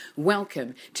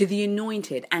Welcome to the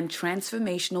anointed and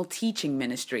transformational teaching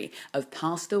ministry of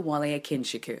Pastor Wale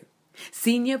Akinsiku,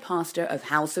 Senior Pastor of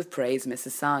House of Praise,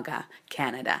 Mississauga,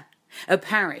 Canada, a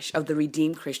parish of the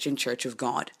Redeemed Christian Church of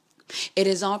God. It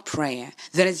is our prayer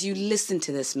that as you listen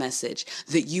to this message,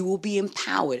 that you will be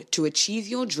empowered to achieve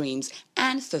your dreams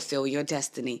and fulfill your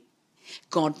destiny.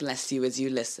 God bless you as you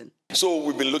listen. So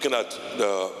we've been looking at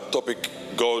the topic,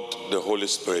 God, the Holy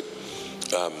Spirit.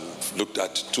 Looked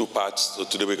at two parts, so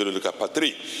today we're going to look at part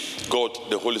 3, God,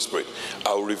 the Holy Spirit.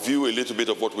 I'll review a little bit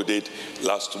of what we did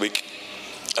last week,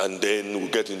 and then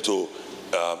we'll get into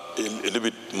a little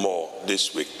bit more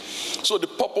this week. So the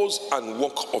purpose and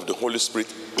work of the Holy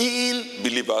Spirit in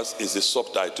believers is the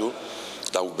subtitle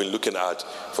that we've been looking at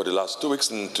for the last 2 weeks,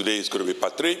 and today is going to be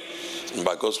part 3. And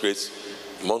by God's grace,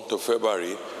 month of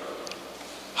February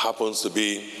happens to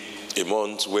be a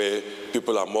month where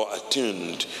people are more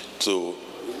attuned to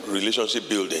relationship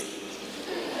building.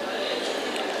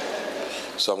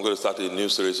 So I'm going to start a new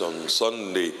series on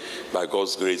Sunday, by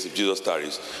God's grace, if Jesus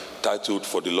tarries, titled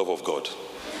For the Love of God.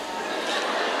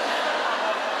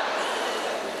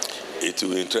 It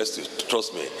will interest you,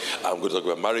 trust me. I'm going to talk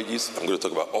about marriages, I'm going to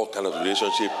talk about all kinds of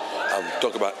relationship, I'm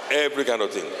talk about every kind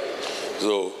of thing.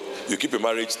 So you keep your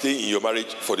marriage, stay in your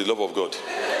marriage for the love of God.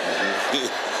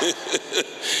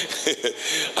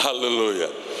 Hallelujah.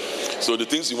 So the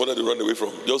things you wanted to run away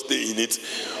from, just stay in it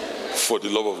for the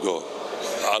love of God.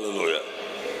 Hallelujah.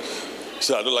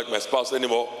 So I don't like my spouse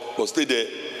anymore, but stay there.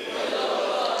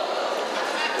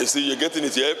 You see, you're getting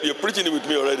it. You're preaching it with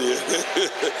me already.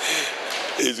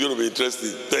 It's going to be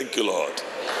interesting. Thank you, Lord.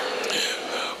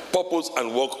 Purpose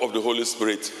and work of the Holy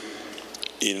Spirit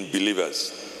in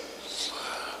believers.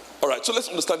 All right, so let's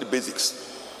understand the basics.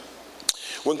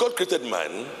 When God created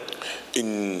man,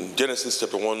 in Genesis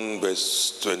chapter 1,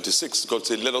 verse 26, God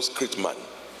said, let us create man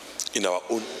in our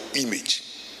own image.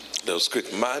 Let us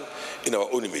create man in our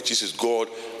own image. This is God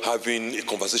having a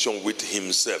conversation with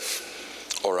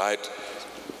himself. All right?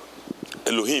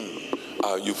 Elohim,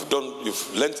 you've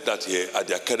learned that here at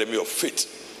the Academy of Faith.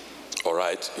 All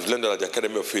right? You've learned that at the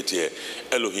Academy of Faith here.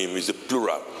 Elohim is the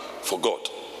plural for God,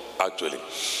 actually.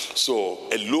 So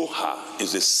Eloha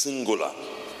is a singular.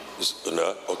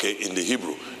 Okay, in the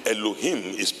Hebrew, Elohim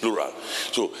is plural.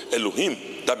 So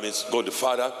Elohim, that means God the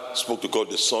Father spoke to God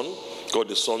the Son,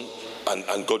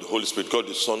 and God the Holy Spirit. God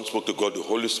the Son spoke to God the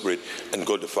Holy Spirit, and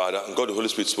God the Father, and God the Holy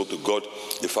Spirit spoke to God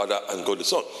the Father and God the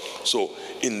Son. So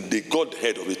in the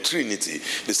Godhead of the Trinity,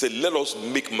 they said, let us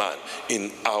make man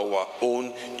in our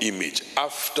own image,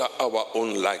 after our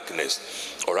own likeness.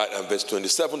 All right, and verse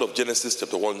 27 of Genesis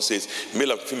chapter 1 says,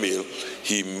 male and female,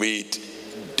 he made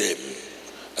them.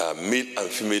 Male and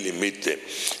female, he made them.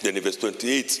 Then in verse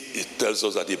 28, it tells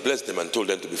us that he blessed them and told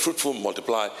them to be fruitful,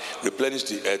 multiply, replenish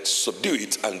the earth, subdue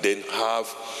it, and then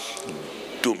have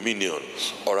dominion.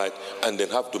 All right, and then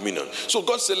have dominion. So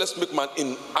God said, let's make man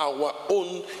in our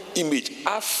own image,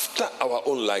 after our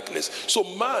own likeness. So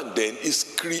man then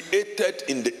is created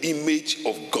in the image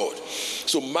of God.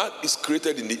 So man is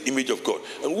created in the image of God.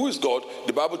 And who is God?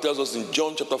 The Bible tells us in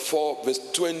John chapter 4, verse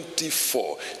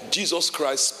 24, Jesus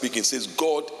Christ speaking says,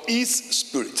 God is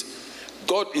spirit.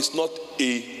 God is not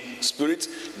a spirit.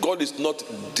 God is not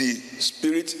the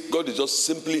spirit. God is just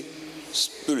simply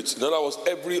spirit. In other words,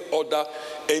 every other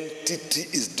entity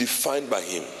is defined by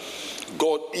him.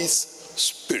 God is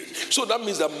spirit. So that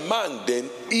means that man then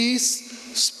is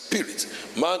spirit.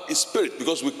 Man is spirit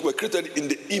because we were created in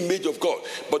the image of God.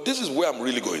 But this is where I'm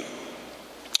really going.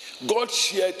 God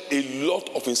shared a lot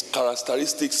of his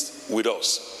characteristics with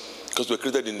us because we're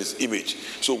created in his image.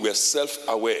 So we are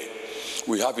self-aware.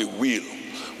 We have a will.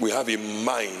 We have a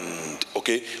mind.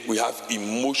 Okay, we have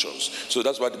emotions. So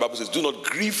that's why the Bible says, do not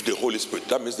grieve the Holy Spirit.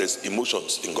 That means there's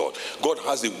emotions in God. God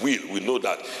has a will. We know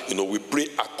that. We pray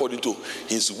according to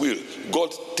his will.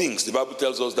 God thinks. The Bible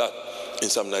tells us that in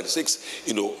Psalm 96,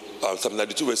 Psalm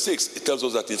 92 verse 6, it tells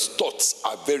us that his thoughts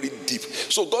are very deep.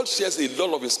 So God shares a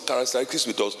lot of his characteristics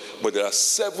with us, but there are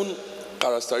 7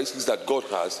 characteristics that God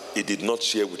has he did not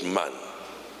share with man.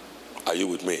 Are you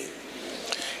with me?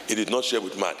 He did not share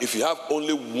with man. If you have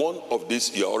only one of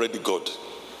these, you're already God.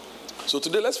 So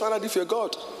today, let's find out if you're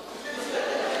God.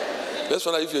 Let's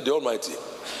find out if you're the Almighty.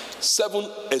 7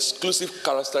 exclusive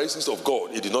characteristics of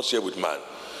God he did not share with man.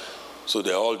 So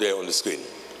they're all there on the screen.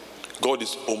 God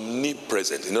is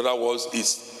omnipresent. In other words,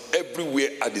 he's everywhere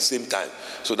at the same time.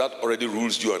 So that already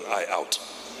rules you and I out.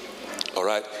 All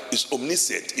right? He's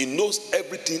omniscient. He knows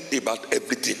everything about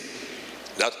everything.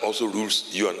 That also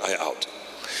rules you and I out.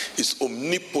 He's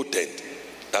omnipotent.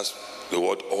 That's the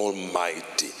word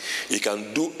almighty. He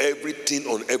can do everything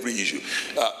on every issue.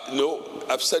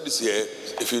 I've said this here.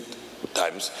 If you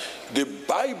times, the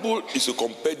Bible is a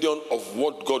compendium of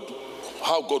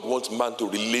how God wants man to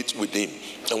relate with him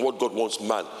and what God wants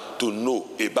man to know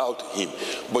about him.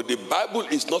 But the Bible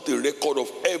is not a record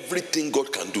of everything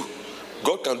God can do.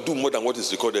 God can do more than what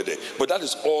is recorded there. But that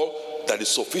is all that is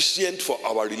sufficient for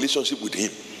our relationship with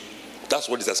him. That's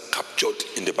what is captured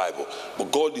in the Bible.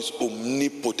 But God is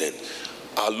omnipotent.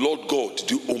 Our Lord God,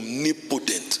 the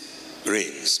omnipotent,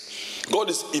 reigns. God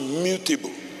is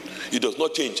immutable. He does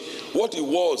not change. What he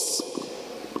was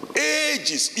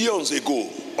ages, eons ago,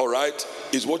 all right,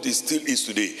 is what he still is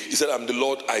today. He said, I'm the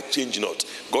Lord, I change not.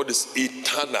 God is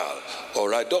eternal, all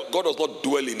right. God does not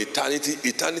dwell in eternity.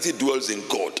 Eternity dwells in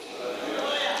God.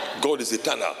 God is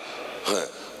eternal.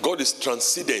 God is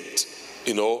transcendent,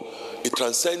 It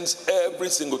transcends every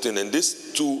single thing. And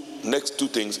these next two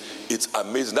things, it's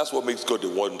amazing. That's what makes God a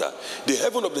wonder. The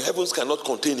heaven of the heavens cannot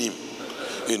contain him.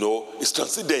 It's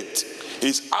transcendent.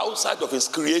 He's outside of his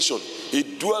creation. He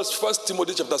dwells, 1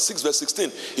 Timothy chapter 6, verse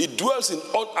 16. He dwells in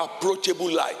unapproachable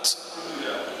light.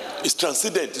 It's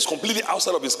transcendent. It's completely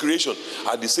outside of his creation.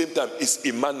 At the same time, it's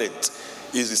immanent.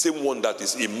 Is the same one that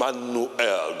is Emmanuel,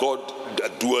 God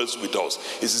that dwells with us.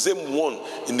 It's the same one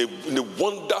in the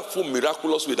wonderful,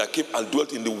 miraculous way that came and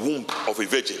dwelt in the womb of a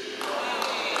virgin.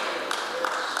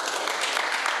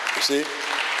 You see?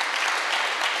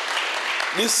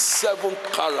 These 7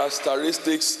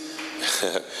 characteristics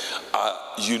are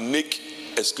unique,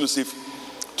 exclusive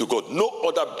to God. No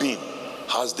other being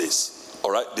has this. All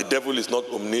right, the devil is not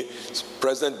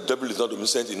omnipresent. The devil is not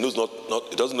omniscient. He knows not.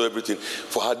 He doesn't know everything.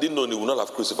 For had he known, he would not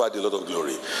have crucified the Lord of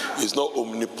glory. He's not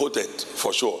omnipotent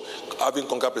for sure. Having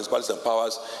conquered principalities and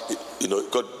powers,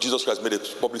 Jesus Christ made a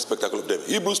public spectacle of them.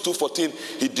 Hebrews 2:14,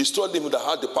 he destroyed them that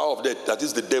had the power of death. That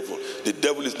is the devil. The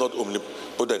devil is not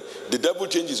omnipotent. The devil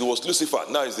changes. He was Lucifer.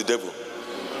 Now he's the devil.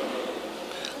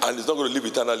 And he's not going to live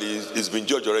eternally. He's been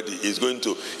judged already. He's going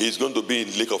to be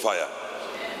in the lake of fire.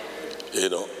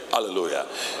 Hallelujah.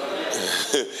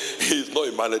 He's not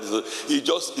a man. It's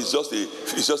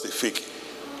just a fake.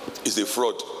 It's a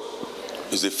fraud.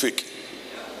 It's a fake.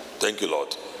 Thank you,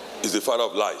 Lord. It's the father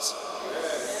of lies.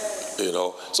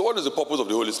 So what is the purpose of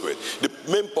the Holy Spirit? The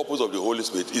main purpose of the Holy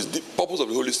Spirit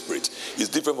is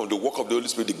different from the work of the Holy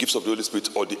Spirit, the gifts of the Holy Spirit,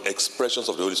 or the expressions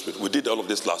of the Holy Spirit. We did all of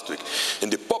this last week.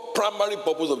 And the primary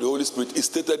purpose of the Holy Spirit is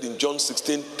stated in John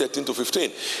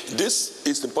 16:13-15. This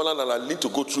is important, and I need to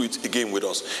go through it again with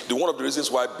us. One of the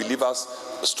reasons why believers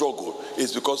struggle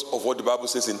is because of what the Bible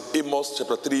says in Amos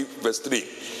chapter 3, verse 3.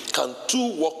 Can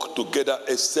two walk together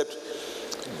except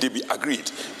they be agreed?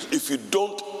 If you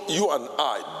and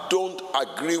I don't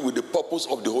agree with the purpose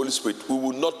of the Holy Spirit, we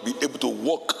will not be able to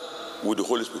walk with the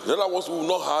Holy Spirit. In other words, we will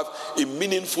not have a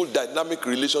meaningful, dynamic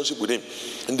relationship with him.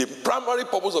 And the primary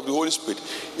purpose of the Holy Spirit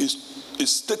is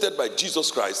stated by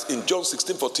Jesus Christ in John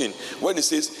 16:14, when he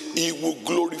says, he will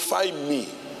glorify me.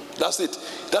 That's it.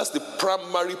 That's the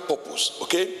primary purpose,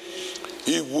 okay?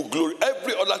 He will glorify.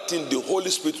 Every other thing the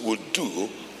Holy Spirit will do,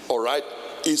 all right,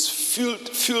 is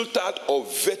filtered or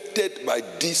vetted by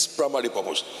this primary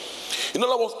purpose. In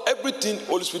other words, everything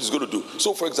Holy Spirit is going to do.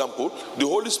 So, for example, the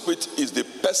Holy Spirit is the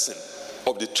person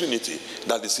of the Trinity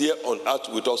that is here on earth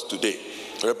with us today,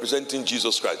 representing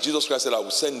Jesus Christ. Jesus Christ said, I will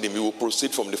send him, he will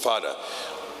proceed from the Father.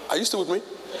 Are you still with me?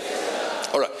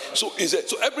 All right. So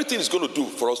everything is going to do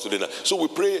for us today now. So we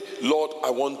pray, Lord, I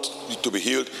want you to be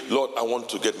healed. Lord, I want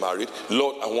to get married.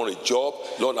 Lord, I want a job.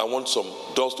 Lord, I want some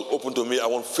doors to open to me. I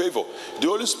want favor. The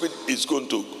Holy Spirit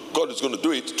God is going to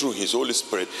do it through his Holy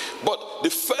Spirit. But the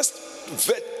first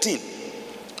vetting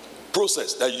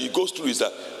process that he goes through is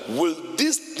that, will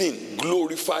this thing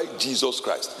glorify Jesus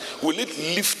Christ? Will it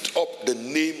lift up the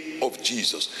name of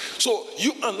Jesus? So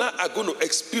you and I are going to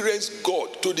experience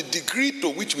God to the degree to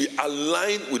which we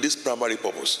align with this primary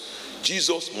purpose.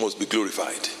 Jesus must be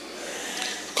glorified.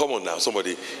 Come on now,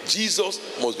 somebody. Jesus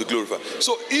must be glorified.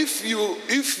 So if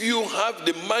you have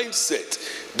the mindset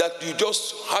that you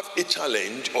just have a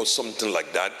challenge or something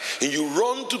like that, and you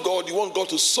run to God, you want God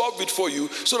to solve it for you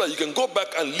so that you can go back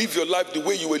and live your life the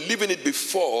way you were living it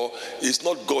before, it's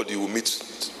not God you will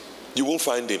meet. You won't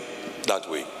find him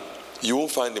that way. You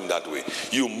won't find him that way.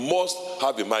 You must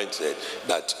have a mindset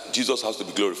that Jesus has to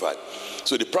be glorified.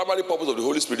 So the primary purpose of the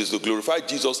Holy Spirit is to glorify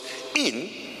Jesus in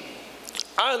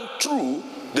and through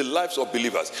the lives of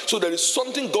believers. So there is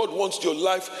something God wants your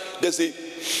life. There's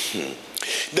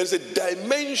a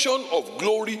dimension of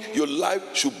glory your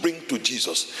life should bring to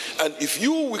Jesus. And if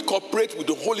you will cooperate with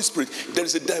the Holy Spirit, there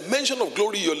is a dimension of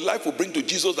glory your life will bring to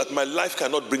Jesus that my life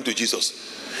cannot bring to Jesus.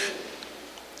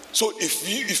 So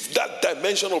if that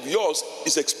dimension of yours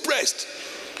is expressed,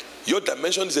 your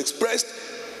dimension is expressed,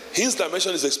 his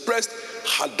dimension is expressed,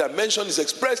 her dimension is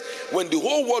expressed. When the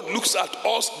whole world looks at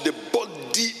us, the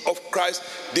body of Christ,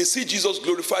 they see Jesus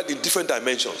glorified in different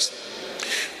dimensions.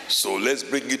 So let's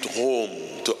bring it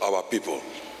home to our people.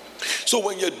 So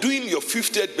when you're doing your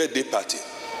 50th birthday party,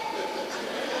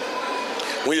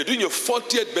 when you're doing your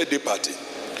 40th birthday party,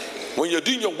 when you're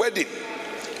doing your wedding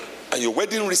and your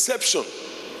wedding reception,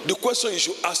 the question you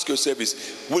should ask yourself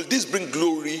is, will this bring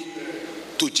glory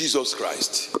to Jesus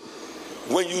Christ?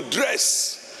 When you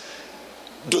dress,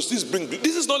 does this bring,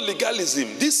 this is not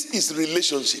legalism, this is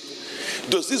relationship.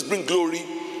 Does this bring glory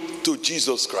to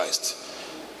Jesus Christ?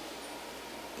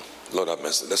 Lord have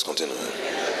mercy. Let's continue.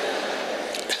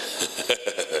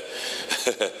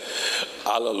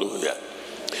 Hallelujah.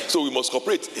 So we must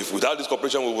cooperate. If without this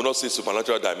cooperation, we will not see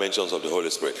supernatural dimensions of the Holy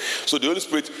Spirit. So the Holy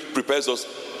Spirit prepares us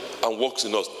and works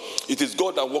in us. It is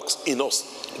God that works in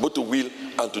us, both to will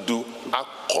and to do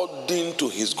according to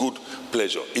his good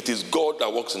pleasure. It is God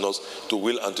that works in us to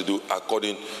will and to do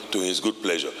according to his good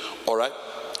pleasure. All right?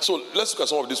 So let's look at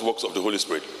some of these works of the Holy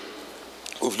Spirit.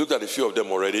 We've looked at a few of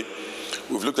them already.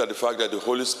 We've looked at the fact that the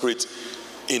Holy Spirit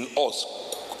in us,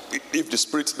 if the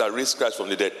Spirit that raised Christ from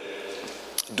the dead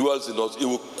dwells in us, it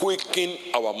will quicken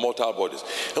our mortal bodies.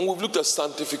 And we've looked at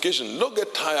sanctification. Don't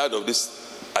get tired of this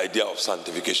idea of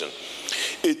sanctification.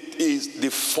 It is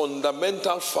the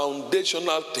fundamental,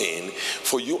 foundational thing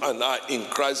for you and I in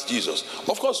Christ Jesus.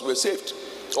 Of course, we're saved.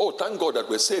 Oh, thank God that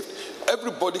we're saved.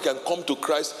 Everybody can come to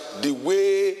Christ the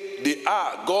way they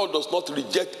are. God does not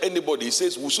reject anybody. He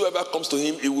says, whosoever comes to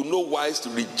him, he will know wise to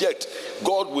reject.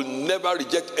 God will never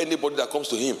reject anybody that comes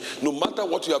to him. No matter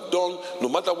what you have done, no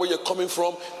matter where you're coming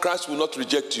from, Christ will not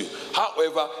reject you.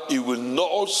 However, he will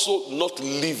also not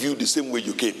leave you the same way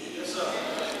you came.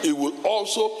 He will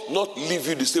also not leave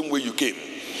you the same way you came.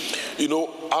 You know,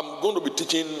 I'm going to be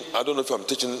teaching, I don't know if I'm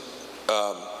teaching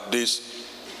this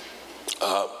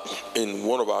in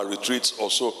one of our retreats or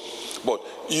so, but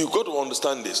you've got to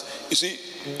understand this. You see,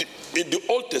 in the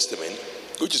Old Testament,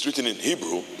 which is written in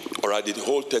Hebrew, all right, the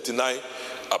whole 39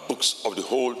 books of the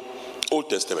whole Old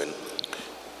Testament,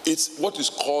 it's what is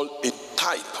called a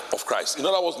type of Christ. In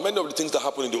other words, many of the things that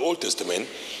happen in the Old Testament,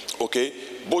 okay,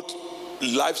 both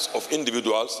lives of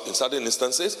individuals in certain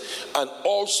instances, and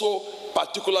also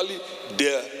particularly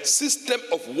their system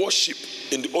of worship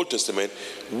in the Old Testament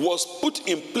was put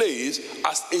in place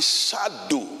as a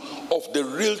shadow of the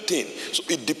real thing. So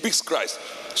it depicts Christ.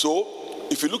 So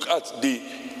if you look at the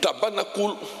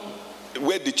tabernacle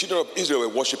where the children of Israel were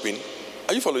worshiping,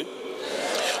 are you following?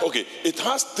 Okay, it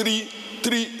has three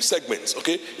segments.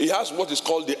 Okay, it has what is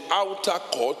called the outer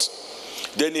court.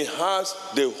 Then it has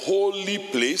the holy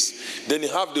place. Then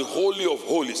it has the Holy of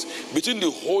Holies. Between the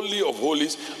Holy of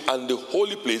Holies and the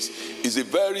holy place is a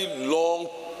very long,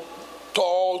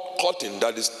 tall curtain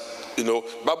that is,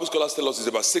 Bible scholars tell us is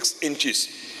about 6 inches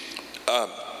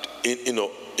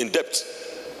in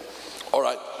depth. All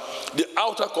right. The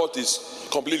outer court is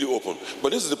completely open.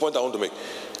 But this is the point I want to make.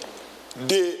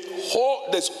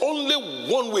 There's only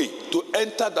one way to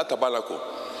enter that tabernacle.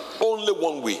 Only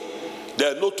one way.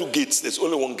 There are no 2 gates. There's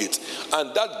only one gate.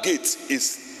 And that gate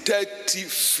is 30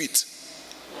 feet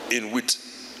in width.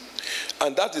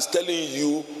 And that is telling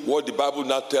you what the Bible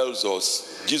now tells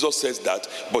us. Jesus says that,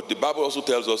 but the Bible also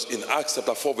tells us in Acts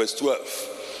chapter 4 verse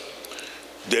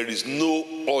 12, there is no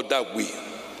other way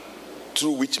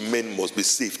through which men must be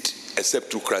saved except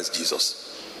through Christ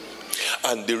Jesus.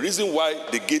 And the reason why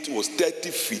the gate was 30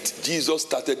 feet, Jesus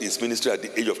started his ministry at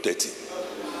the age of 30.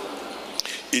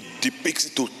 It depicts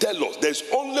to tell us there's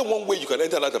only one way you can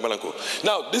enter that tabernacle.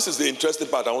 Now, this is the interesting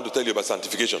part I want to tell you about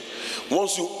sanctification.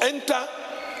 Once you enter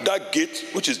that gate,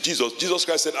 which is Jesus, Jesus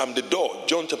Christ said, I'm the door.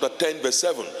 John chapter 10 verse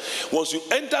 7. Once you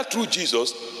enter through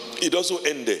Jesus, it doesn't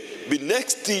end there. The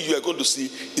next thing you are going to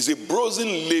see is a brazen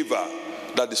laver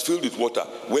that is filled with water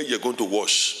where you're going to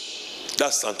wash.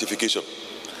 That's sanctification.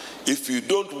 If you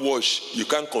don't wash, you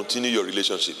can't continue your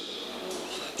relationship.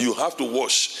 You have to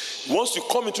wash. Once you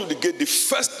come into the gate, the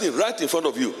first thing right in front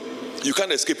of you, you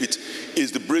can't escape it,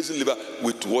 is the brazen laver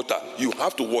with water. You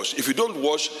have to wash. If you don't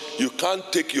wash, you can't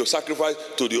take your sacrifice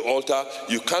to the altar.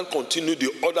 You can't continue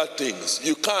the other things.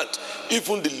 You can't.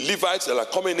 Even the Levites that are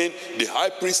coming in, the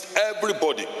high priest,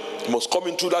 everybody must come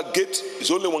in through that gate. It's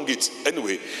only one gate.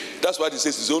 Anyway, that's why it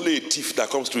says it's only a thief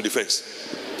that comes through the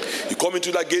fence. You come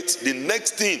into that gate, the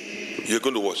next thing you're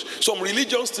going to wash. Some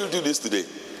religions still do this today.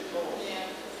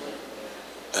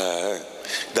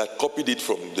 That copied it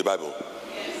from the Bible.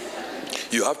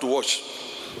 You have to wash.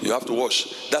 You have to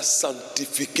wash. That's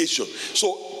sanctification.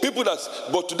 So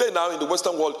but today now in the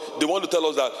Western world, they want to tell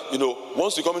us that,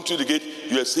 once you come into the gate,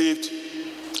 you are saved.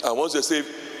 And once you're saved,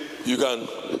 you can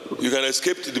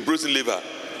escape to the brazen laver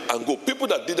and go. People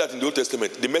that did that in the Old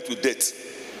Testament, they met with death.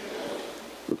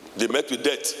 They met with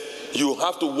death. You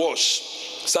have to wash.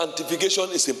 Sanctification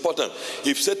is important.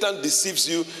 If Satan deceives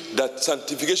you that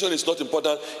sanctification is not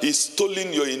important, he's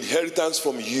stealing your inheritance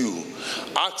from you.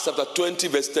 Acts chapter 20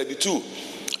 verse 32.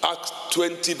 Acts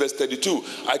 20 verse 32.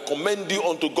 I commend you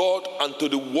unto God and to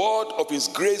the word of his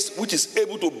grace, which is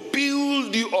able to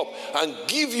build you up and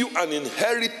give you an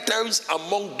inheritance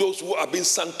among those who have been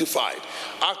sanctified.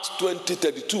 Acts 20,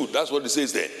 32. That's what it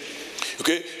says there.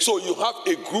 Okay, so you have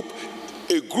a group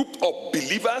of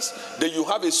believers, then you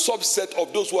have a subset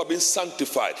of those who have been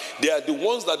sanctified. They are the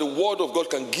ones that the word of God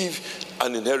can give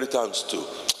an inheritance to.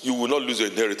 You will not lose your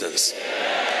inheritance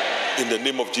in the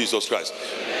name of Jesus Christ.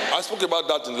 I spoke about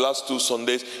that in the last 2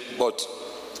 Sundays, but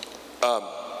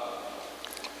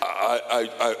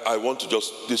I want to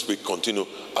just this week continue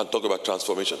and talk about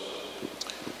transformation.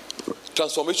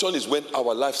 Transformation is when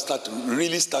our lives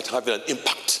really start having an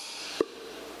impact.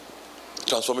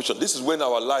 Transformation. This is when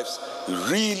our lives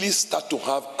really start to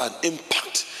have an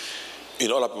impact in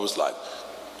other people's lives.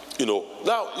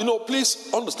 Now, please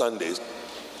understand this.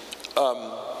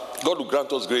 God will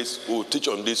grant us grace. We'll teach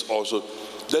on this also.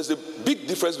 There's a big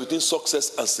difference between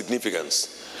success and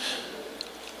significance.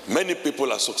 Many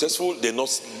people are successful. They're not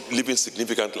living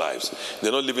significant lives.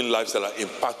 They're not living lives that are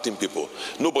impacting people.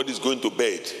 Nobody's going to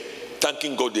bed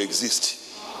thanking God they exist.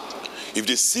 If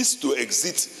they cease to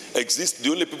exist,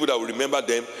 the only people that will remember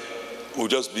them will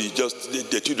just be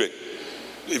their children,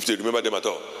 if they remember them at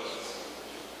all.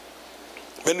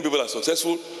 Many people are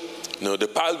successful. They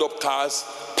piled up cars,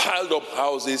 piled up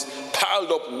houses,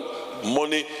 piled up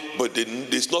money, but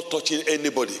it's not touching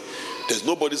anybody. There's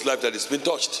nobody's life that has been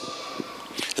touched.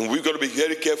 And we've got to be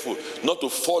very careful not to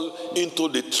fall into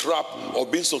the trap of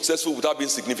being successful without being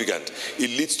significant.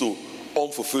 It leads to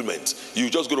unfulfillment. You're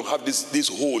just going to have this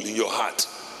hole in your heart.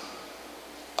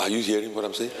 Are you hearing what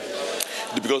I'm saying?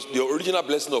 Because the original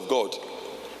blessing of God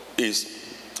is,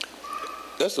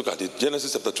 let's look at it,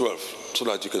 Genesis chapter 12, so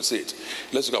that you can see it.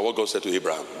 Let's look at what God said to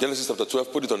Abraham. Genesis chapter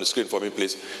 12, put it on the screen for me,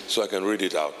 please, so I can read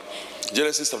it out.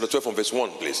 Genesis chapter 12 from verse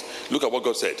 1, please. Look at what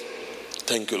God said.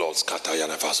 Thank you, Lord.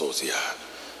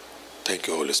 Thank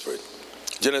you, Holy Spirit.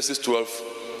 Genesis 12,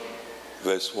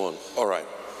 verse 1. All right.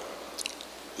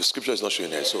 The scripture is not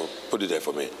showing there, so put it there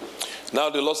for me. Now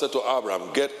the Lord said to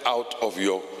Abraham, get out of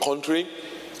your country,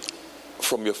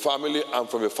 from your family, and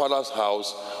from your father's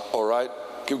house. All right.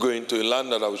 Keep going to a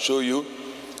land that I will show you.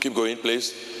 Keep going,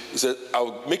 please. He said, I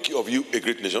will make of you a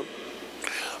great nation.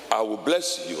 I will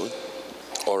bless you.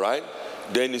 All right.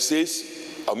 Then he says,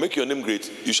 I'll make your name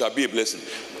great. You shall be a blessing.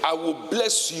 I will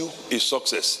bless you is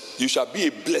success. You shall be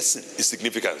a blessing is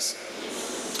significance.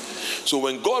 So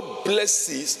when God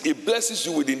blesses, He blesses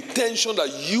you with the intention that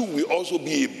you will also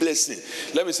be a blessing.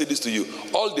 Let me say this to you.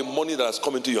 All the money that has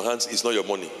come into your hands is not your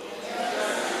money.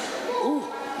 Ooh.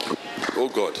 Oh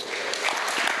God.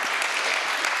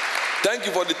 Thank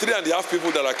you for the 3.5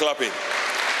 people that are clapping.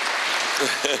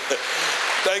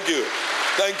 Thank you.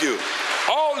 Thank you.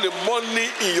 All the money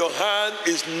in your hand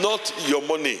is not your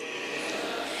money.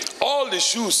 All the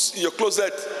shoes in your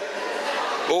closet,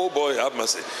 oh boy, have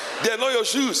mercy. They're not your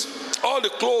shoes. All the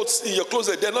clothes in your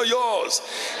closet, they're not yours.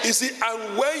 You see,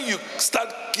 and when you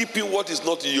start keeping what is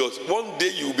not yours, one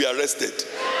day you'll be arrested.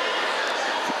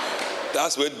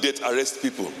 That's when death arrests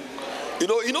people. Do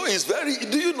you know it's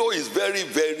very,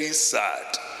 very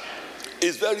sad.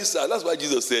 It's very sad. That's why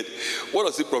Jesus said, what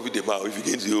does it profit a man if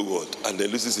he gains the whole world and then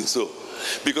loses his soul?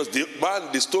 Because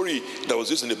the story that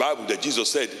was used in the Bible that Jesus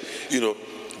said,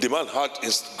 the man had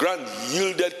his ground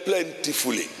yielded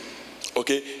plentifully.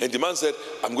 Okay? And the man said,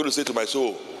 I'm going to say to my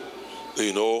soul,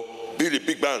 build a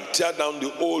big barn, tear down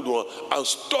the old one, and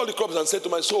store the crops, and say to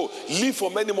my soul, live for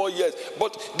many more years.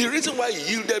 But the reason why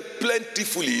he yielded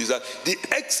plentifully is that the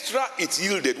extra it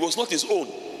yielded was not his own.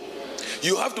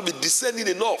 You have to be discerning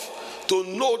enough to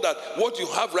know that what you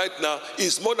have right now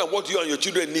is more than what you and your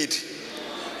children need.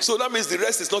 So that means the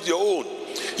rest is not your own.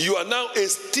 You are now a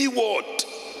steward.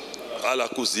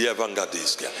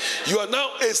 You are now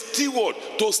a steward.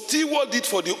 To steward it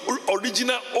for the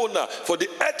original owner. For the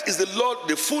earth is the Lord,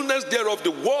 the fullness thereof,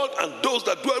 the world, and those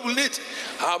that dwell with it.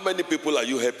 How many people are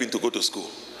you helping to go to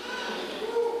school?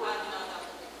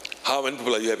 How many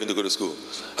people are you helping to go to school?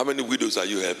 How many widows are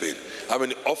you helping? How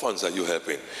many orphans are you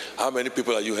helping? How many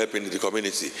people are you helping in the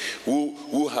community?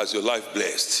 Who has your life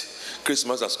blessed?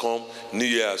 Christmas has come, New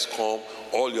Year has come.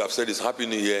 All you have said is Happy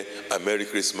New Year and Merry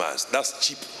Christmas. That's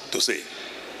cheap to say.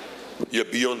 You're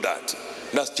beyond that.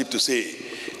 That's cheap to say.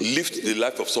 Lift the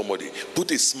life of somebody. Put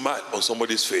a smile on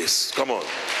somebody's face. Come on.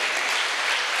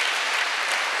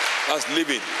 That's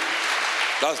living.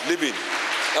 That's living.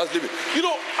 That's living. You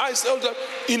know, I tell that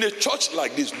in a church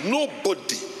like this,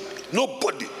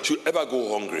 nobody should ever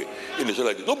go hungry in a church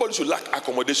like this. Nobody should lack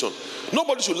accommodation.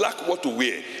 Nobody should lack what to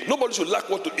wear. Nobody should lack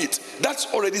what to eat. That's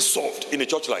already solved in a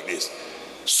church like this.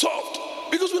 Solved.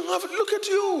 Because we have, look at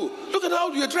you. Look at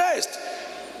how you're dressed.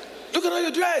 Look at how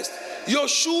you're dressed. Your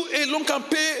shoe alone can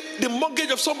pay the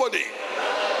mortgage of somebody.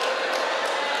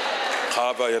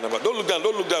 Don't look down,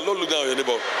 don't look down, don't look down on your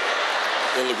neighbor.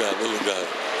 Don't look down, don't look down.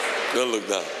 Don't look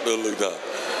down, don't look down.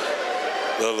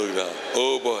 Don't look down.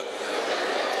 Oh boy.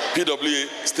 PWA,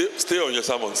 stay on your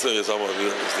sermon, stay on your sermon.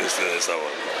 Stay on your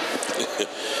sermon.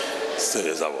 Stay on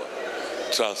your sermon.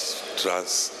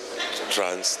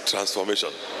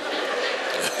 Transformation.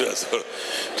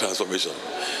 Transformation.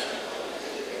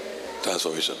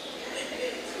 Transformation.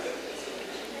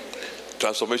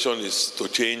 Transformation is to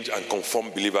change and conform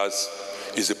believers.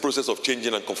 It's a process of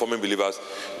changing and conforming believers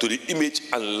to the image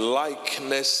and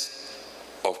likeness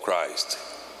of Christ.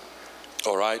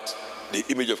 All right? The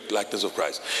image of likeness of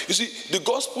Christ. You see, the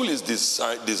gospel is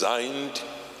designed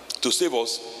to save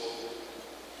us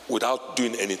without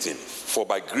doing anything. For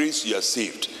by grace you are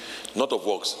saved, not of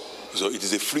works. So it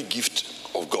is a free gift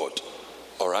of God.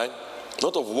 All right?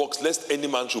 Not of works, lest any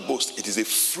man should boast. It is a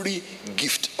free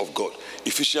gift of God.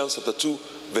 Ephesians chapter 2,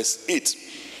 verse 8.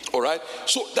 All right?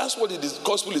 So that's what the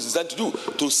gospel is designed to do,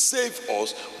 to save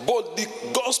us. But the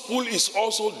gospel is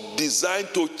also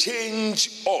designed to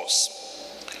change us.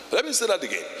 Let me say that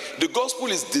again. The gospel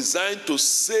is designed to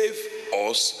save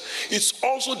us. It's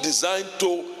also designed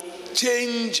to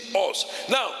change us.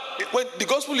 Now, when the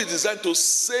gospel is designed to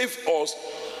save us,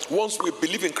 once we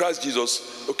believe in Christ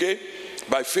Jesus, okay,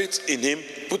 by faith in him,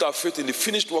 put our faith in the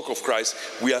finished work of Christ,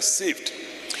 we are saved.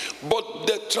 But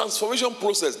the transformation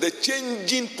process, the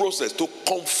changing process to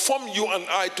conform you and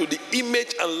I to the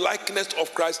image and likeness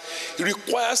of Christ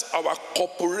requires our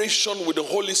cooperation with the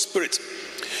Holy Spirit.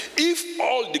 If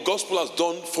all the gospel has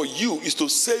done for you is to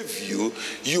save you,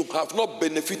 you have not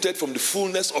benefited from the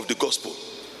fullness of the gospel.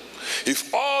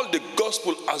 If all the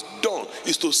gospel has done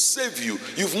is to save you,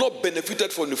 you've not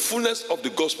benefited from the fullness of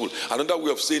the gospel. Another way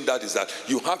of saying that is that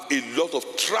you have a lot of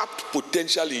trapped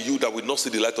potential in you that will not see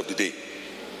the light of the day.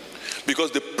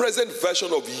 Because the present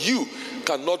version of you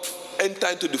cannot enter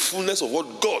into the fullness of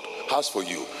what God has for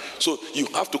you. So you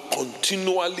have to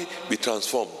continually be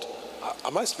transformed.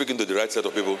 Am I speaking to the right set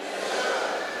of people?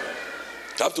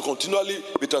 You have to continually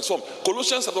be transformed.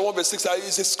 Colossians chapter 1 verse 6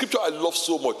 is a scripture I love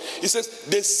so much. It says,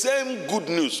 the same good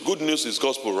news is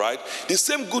gospel, right? The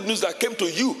same good news that came to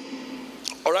you,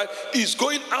 all right, is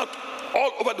going out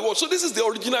all over the world. So this is the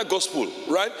original gospel,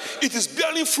 right? It is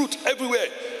bearing fruit everywhere.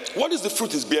 What is the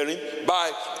fruit it's bearing?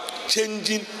 By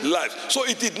changing lives. So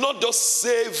it did not just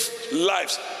save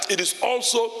lives. It is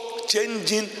also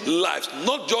changing lives.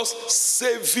 Not just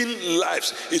saving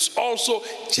lives. It's also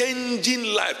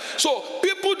changing lives. So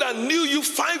people that knew you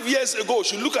 5 years ago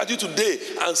should look at you today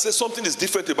and say something is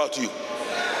different about you.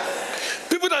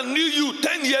 People that knew you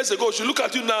 10 years ago should look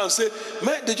at you now and say,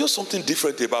 man, there's just something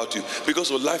different about you because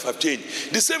your life have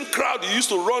changed. The same crowd you used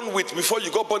to run with before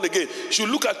you got born again should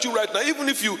look at you right now. Even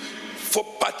if you, for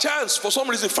perchance, for some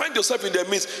reason, find yourself in their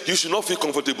midst, you should not feel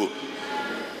comfortable.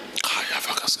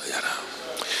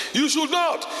 You should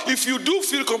not. If you do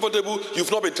feel comfortable,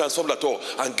 you've not been transformed at all.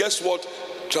 And guess what?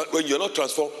 When you're not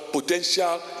transformed,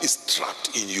 potential is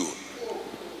trapped in you.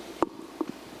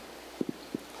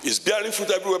 It's bearing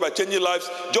fruit everywhere by changing lives,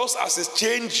 just as it's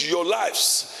changed your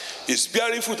lives. It's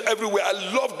bearing fruit everywhere. I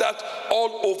love that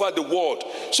all over the world.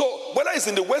 So whether it's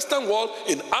in the Western world,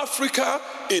 in Africa,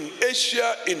 in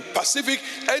Asia, in Pacific,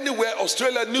 anywhere,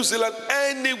 Australia, New Zealand,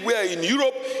 anywhere in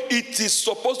Europe, it is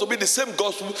supposed to be the same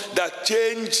gospel that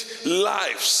changed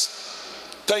lives.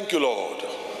 Thank you, Lord.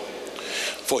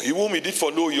 For he whom he did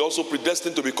foreknow, he also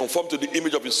predestined to be conformed to the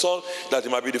image of his Son, that he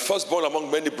might be the firstborn among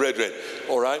many brethren.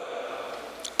 All right?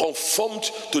 Conformed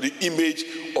to the image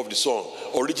of the Son.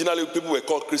 Originally, people were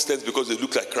called Christians because they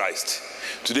look like Christ.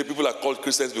 Today, people are called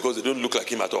Christians because they don't look like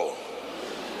him at all.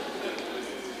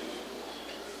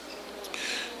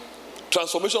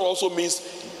 Transformation also means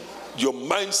your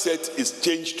mindset is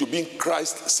changed to being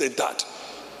Christ-centered.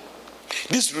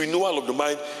 This renewal of the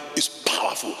mind is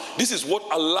powerful. This is what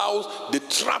allows the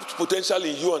trapped potential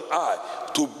in you and I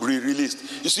to be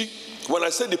released. You see, when I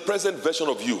say the present version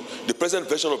of you, the present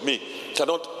version of me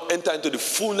cannot enter into the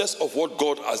fullness of what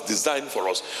God has designed for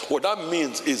us. What that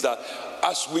means is that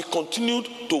as we continue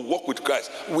to walk with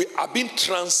Christ, we are being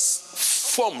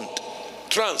transformed.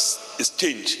 Trans is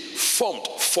change, formed,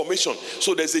 formation.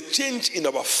 So there's a change in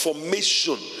our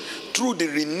formation through the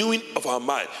renewing of our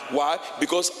mind. Why?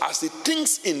 Because as he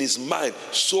thinks in his mind,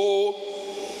 so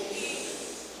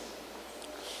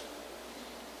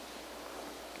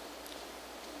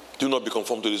Do not be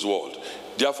conformed to this world.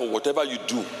 Therefore, whatever you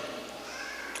do,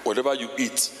 whatever you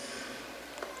eat,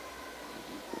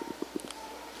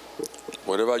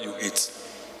 whatever you eat,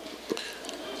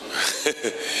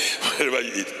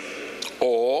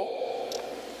 or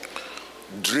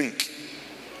drink.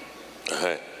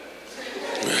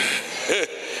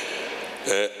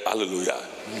 Hallelujah.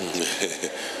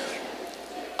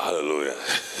 Hallelujah.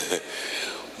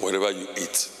 Whatever you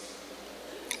eat,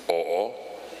 or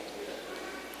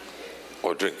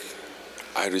drink.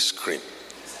 Irish cream.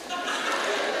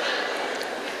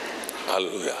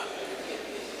 Hallelujah.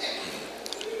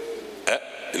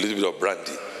 A little bit of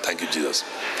brandy. Thank you, Jesus.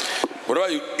 Whatever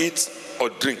you eat or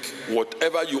drink,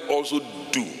 whatever you also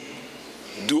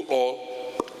do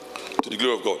all to the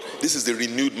glory of God. This is the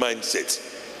renewed mindset.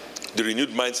 The renewed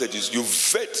mindset is you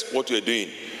vet what you are doing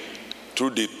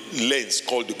through the lens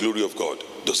called the glory of God.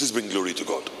 Does this bring glory to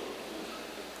God?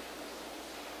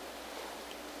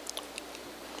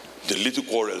 The little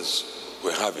quarrels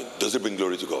we're having, does it bring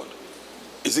glory to God?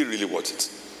 Is it really worth it?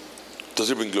 Does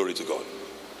it bring glory to God?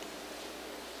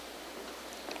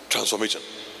 Transformation.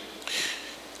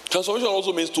 Transformation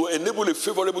also means to enable a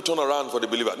favorable turnaround for the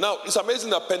believer. Now, it's amazing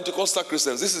that Pentecostal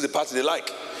Christians, this is the part they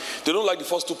like. They don't like the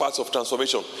first two parts of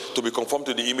transformation, to be conformed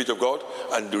to the image of God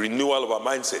and the renewal of our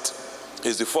mindset.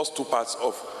 It's the first two parts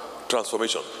of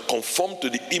transformation. Conform to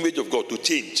the image of God, to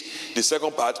change. The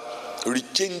second part,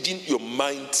 rechanging your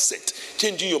mindset.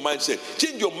 Changing your mindset.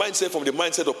 Change your mindset from the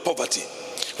mindset of poverty.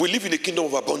 We live in a kingdom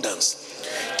of abundance.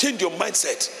 Change your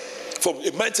mindset from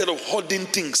a mindset of hoarding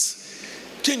things.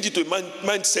 Change it to a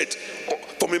mindset,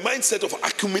 from a mindset of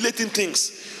accumulating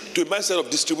things to a mindset of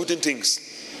distributing things.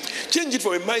 Change it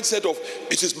from a mindset of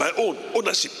it is my own,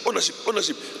 ownership, to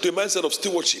a mindset of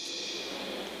stewardship.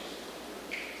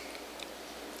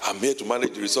 I'm here to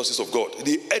manage the resources of God.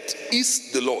 The earth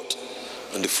is the Lord,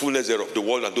 and the fullness thereof, the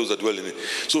world and those that dwell in it.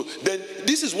 So then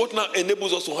this is what now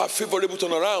enables us to have favorable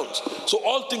turnarounds. So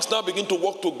all things now begin to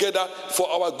work together for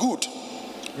our good,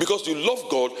 because you love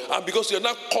God and because you're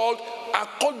now called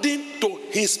according to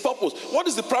his purpose. What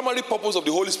is the primary purpose of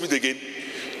the Holy Spirit again?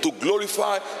 To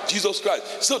glorify Jesus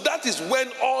Christ. So that is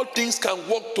when all things can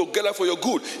work together for your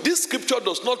good. This scripture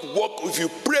does not work if you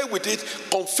pray with it,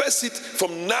 confess it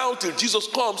from now till Jesus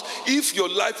comes, if your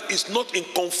life is not in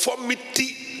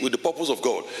conformity with the purpose of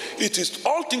God. It is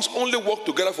all things only work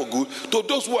together for good to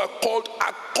those who are called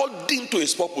according to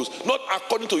his purpose, not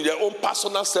according to their own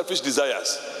personal selfish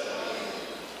desires.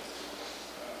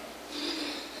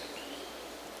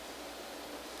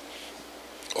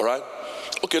 All right?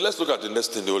 Okay, let's look at the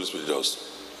next thing the Holy Spirit does.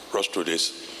 Rush through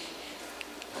this.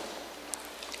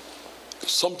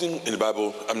 Something in the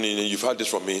Bible, I mean, you've heard this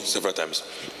from me several times,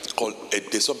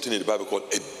 there's something in the Bible called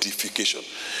edification.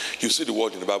 You see the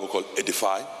word in the Bible called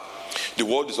edify. The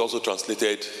word is also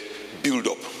translated build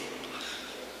up.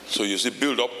 So you see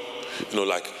build up,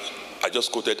 like I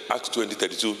just quoted Acts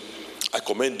 20:32. I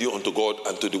commend you unto God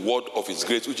and to the word of his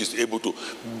grace, which is able to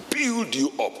build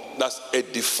you up. That's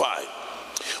edify.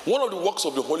 One of the works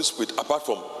of the Holy Spirit, apart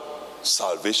from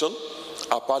salvation,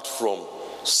 apart from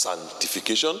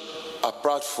sanctification,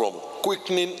 apart from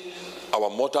quickening our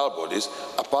mortal bodies,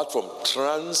 apart from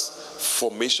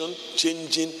transformation,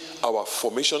 changing our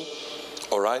formation,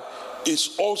 all right,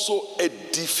 is also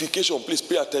edification. Please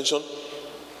pay attention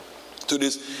to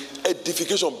this.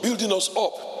 Edification, building us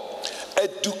up,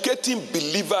 educating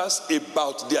believers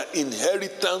about their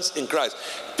inheritance in Christ.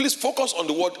 Please focus on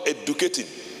the word educating.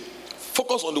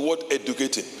 Focus on the word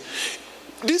educating.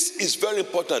 This is very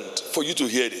important for you to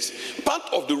hear this. Part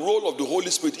of the role of the Holy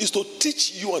Spirit is to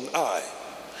teach you and I.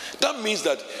 That means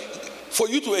that for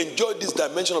you to enjoy this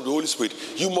dimension of the Holy Spirit,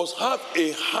 you must have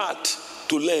a heart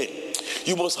to learn.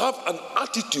 You must have an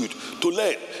attitude to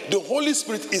learn. The Holy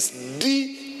Spirit is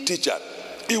the teacher.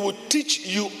 He will teach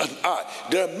you and I.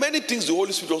 There are many things the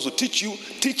Holy Spirit wants to teach you,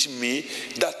 teach me,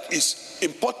 that is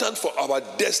important for our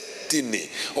destiny,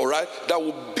 all right? That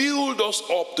will build us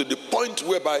up to the point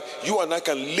whereby you and I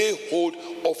can lay hold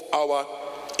of our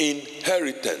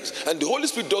inheritance. And the Holy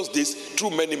Spirit does this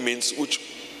through many means, which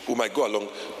we might go along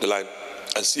the line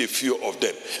and see a few of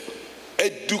them.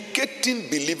 Educating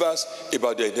believers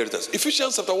about their inheritance.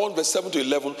 Ephesians chapter 1, verse 7 to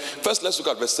 11. First, let's look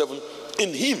at verse 7.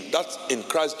 In him, that's in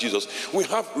Christ Jesus, we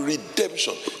have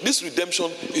redemption. This redemption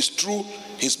is through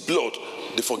his blood,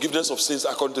 the forgiveness of sins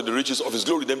according to the riches of his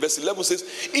glory. Then verse 11 says,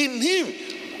 in him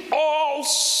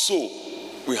also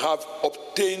we have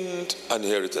obtained an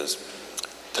inheritance.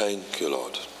 Thank you,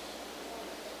 Lord.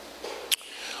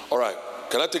 All right,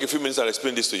 can I take a few minutes and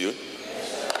explain this to you?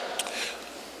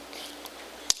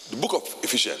 The book of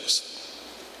Ephesians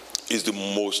is the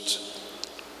most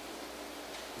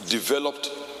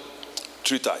developed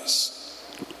treatise,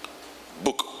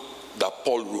 book that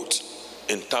Paul wrote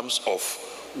in terms of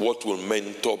what will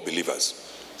mentor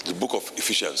believers. The book of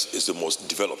Ephesians is the most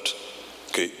developed,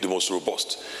 okay, the most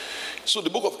robust. So the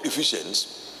book of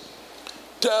Ephesians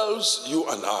tells you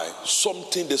and I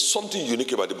something. There's something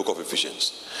unique about the book of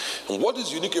Ephesians. And what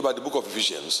is unique about the book of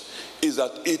Ephesians is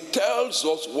that it tells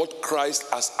us what Christ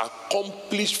has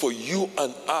accomplished for you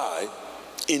and I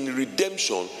in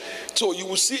redemption. So you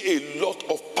will see a lot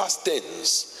of past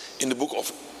tense in the book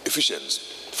of Ephesians.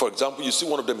 For example, you see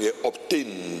one of them here,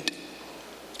 obtained.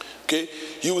 Okay,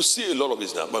 you will see a lot of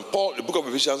this now. But Paul, the book of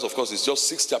Ephesians, of course, is just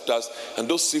 6 chapters, and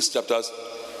those 6 chapters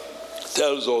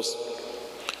tells us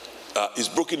is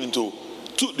broken into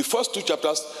two. The first 2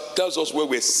 chapters tells us where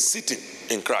we're sitting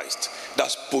in Christ.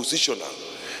 That's positional.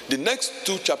 The next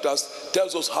 2 chapters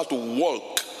tells us how to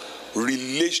walk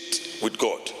related with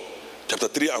God. Chapter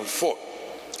 3 and 4.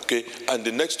 Okay, and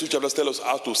the next 2 chapters tell us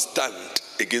how to stand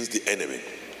against the enemy.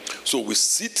 So we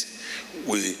sit,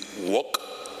 we walk,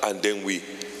 and then we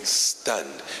stand.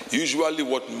 Usually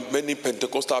what many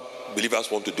Pentecostal believers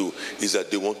want to do is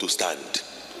that they want to stand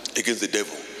against the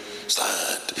devil.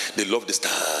 Stand. They love the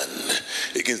stand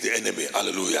against the enemy.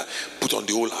 Hallelujah. Put on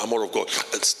the whole armor of God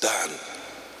and stand.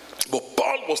 But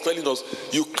Paul was telling us,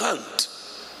 you can't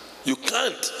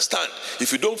stand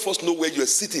if you don't first know where you are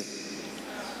sitting.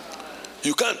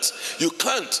 You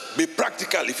can't be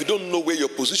practical if you don't know where you're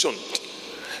positioned.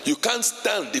 You can't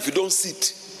stand if you don't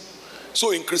sit.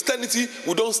 So in Christianity,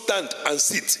 we don't stand and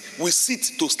sit. We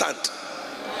sit to stand.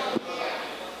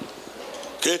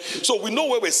 Okay, so we know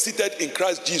where we're seated in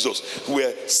Christ Jesus.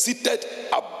 We're seated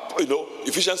up,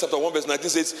 Ephesians chapter 1 verse 19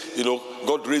 says,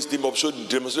 God raised him up,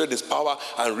 demonstrated his power,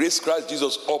 and raised Christ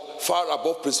Jesus up far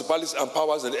above principalities and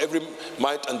powers and every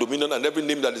might and dominion and every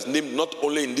name that is named, not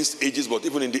only in these ages, but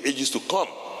even in the ages to come.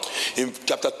 In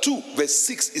chapter 2 verse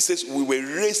 6, it says, we were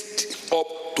raised up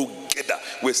together.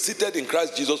 We're seated in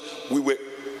Christ Jesus. We were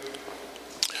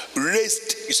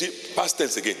raised. You see, past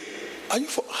tense again. Are you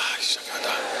for?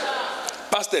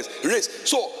 Past tense, raised.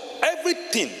 So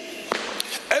everything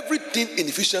in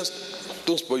Ephesians.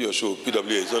 Don't spoil your show.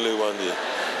 PWA. It's only one here.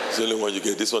 It's the only one you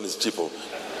get. This one is cheaper.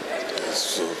 It's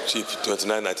so cheap,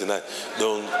 $29.99.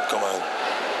 Don't come on.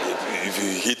 If you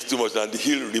hit too much, then the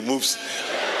heel removes.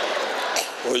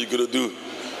 What are you gonna do?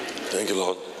 Thank you,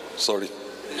 Lord. Sorry.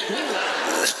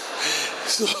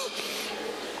 So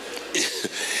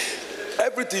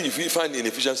everything you find in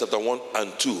Ephesians chapter 1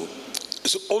 and 2,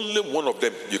 it's only one of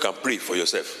them you can pray for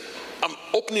yourself. I'm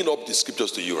opening up the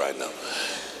scriptures to you right now.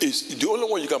 It's the only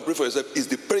one you can pray for yourself is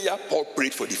the prayer Paul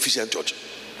prayed for the Ephesian church.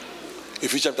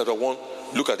 Ephesians chapter 1,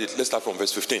 look at it. Let's start from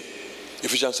verse 15.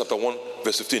 Ephesians chapter 1,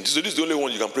 verse 15. So this is the only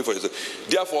one you can pray for yourself.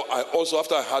 Therefore, I also,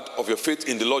 after I heard of your faith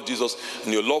in the Lord Jesus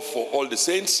and your love for all the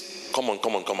saints, come on.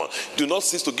 Do not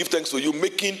cease to give thanks to you,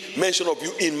 making mention of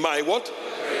you in my what?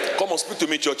 Come on, speak to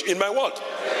me, church. In my what?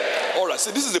 All right,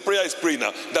 so this is the prayer he's praying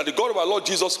now. That the God of our Lord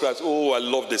Jesus Christ, oh, I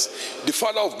love this. The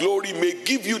Father of glory may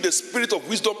give you the spirit of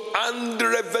wisdom and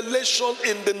revelation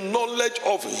in the knowledge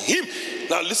of him.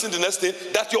 Now listen to the next thing.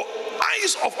 That your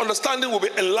eyes of understanding will be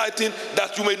enlightened,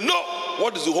 that you may know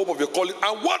what is the hope of your calling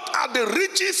and what are the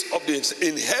riches of the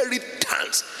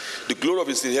inheritance, the glory of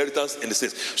his inheritance in the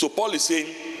saints. So Paul is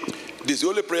saying, this is the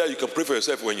only prayer you can pray for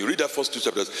yourself when you read that first 2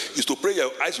 chapters, is to pray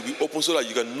your eyes will be open so that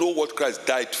you can know what Christ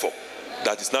died for.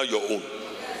 That is now your own.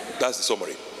 That's the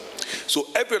summary. So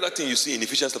every other thing you see in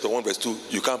Ephesians chapter 1 verse 2,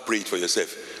 you can't pray it for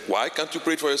yourself. Why can't you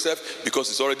pray it for yourself? Because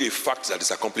it's already a fact that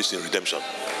is accomplished in redemption.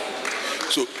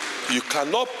 So you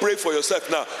cannot pray for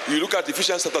yourself now. You look at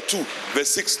Ephesians chapter 2 verse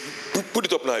 6. Put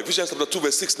it up now. Ephesians chapter 2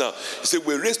 verse 6 now. It says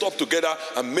we're raised up together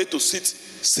and made to sit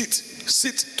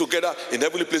together in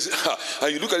heavenly places.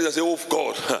 And you look at it and say, oh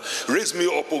God, raise me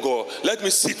up, oh God. Let me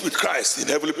sit with Christ in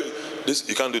heavenly places.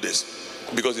 You can't do this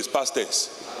because it's past tense.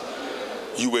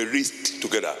 You were raised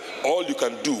together. All you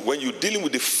can do when you're dealing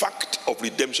with the fact of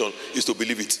redemption is to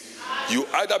believe it. You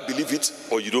either believe it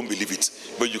or you don't believe it,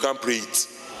 but you can't pray it.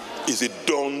 It's a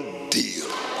done deal.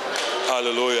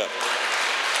 Hallelujah.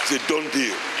 It's a done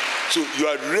deal. So you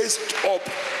are raised up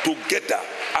together.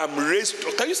 I'm raised.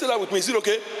 Can you say that with me? Is it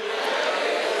okay?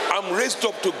 I'm raised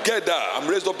up together. I'm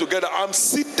raised up together. I'm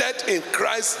seated in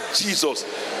Christ Jesus.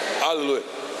 Hallelujah.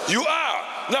 You are.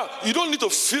 Now, you don't need to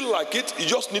feel like it. You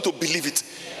just need to believe it.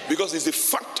 Because it's a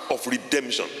fact of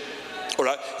redemption. All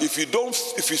right. If you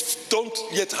don't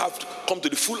yet have to come to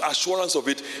the full assurance of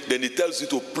it, then it tells you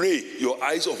to pray your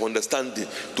eyes of understanding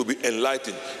to be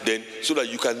enlightened, then so that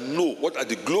you can know what are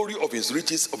the glory of his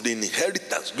riches of the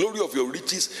inheritance, glory of your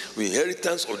riches, the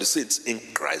inheritance of the saints in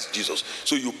Christ Jesus.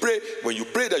 So you pray, when you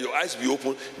pray that your eyes be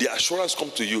open, the assurance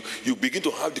comes to you. You begin to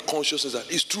have the consciousness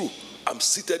that it's true. I'm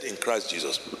seated in Christ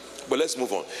Jesus. But let's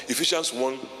move on. Ephesians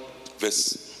 1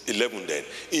 verse 11 then.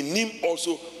 In him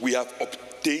also we have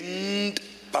obtained,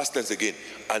 past tense again,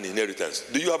 an inheritance.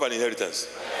 Do you have an inheritance?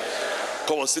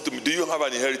 Come on, say to me. Do you have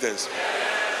an inheritance?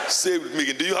 Say with me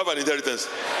again. Do you have an inheritance?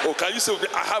 Oh, can you say with me,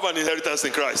 I have an inheritance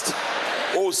in Christ?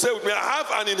 Oh, say with me, I have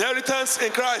an inheritance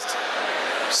in Christ.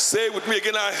 Say with me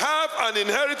again, I have an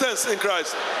inheritance in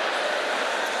Christ.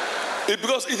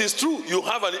 Because it is true, you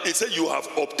have it said you have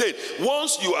obtained.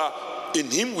 Once you are in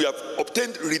him, we have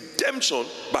obtained redemption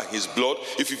by his blood.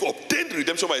 If you've obtained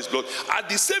redemption by his blood, at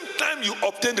the same time you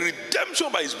obtained redemption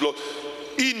by his blood,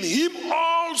 in him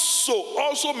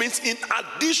also means in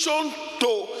addition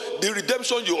to the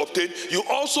redemption you obtained, you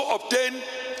also obtain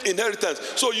inheritance.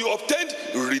 So you obtained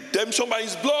redemption by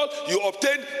his blood, you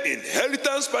obtained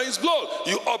inheritance by his blood,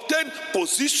 you obtained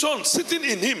position sitting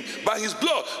in him by his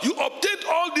blood, you obtained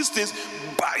all these things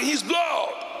by his blood.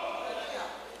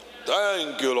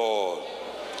 Thank you, Lord.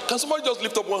 Can somebody just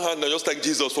lift up one hand and just thank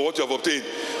Jesus for what you have obtained?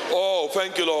 Oh,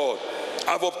 thank you, Lord.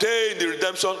 I've obtained the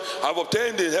redemption, I've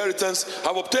obtained the inheritance,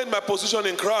 I've obtained my position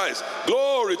in Christ.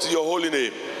 Glory to your holy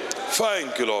name.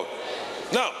 Thank you, Lord.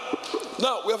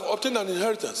 Now we have obtained an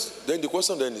inheritance. Then the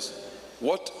question then is,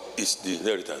 what is the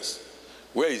inheritance?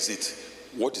 Where is it?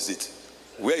 What is it?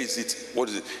 Where is it? What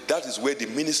is it? That is where the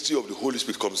ministry of the Holy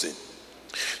Spirit comes in.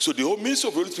 So the whole ministry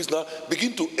of the Holy Spirit now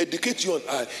begin to educate you and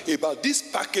I about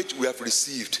this package we have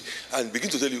received, and begin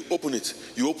to tell you, open it.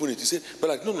 You open it. You say, but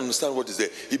I don't understand what is there.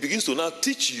 He begins to now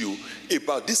teach you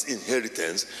about this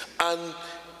inheritance, and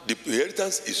the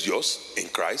inheritance is yours in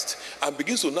Christ, and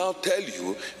begins to now tell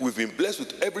you we've been blessed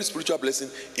with every spiritual blessing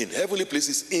in heavenly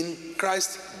places in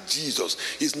Christ Jesus.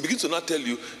 He begins to now tell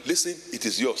you, listen, it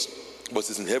is yours, but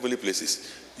it's in heavenly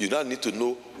places. You now need to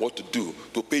know what to do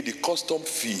to pay the custom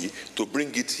fee to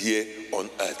bring it here on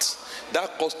earth.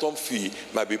 That custom fee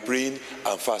might be praying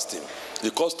and fasting.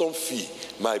 The custom fee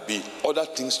might be other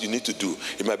things you need to do.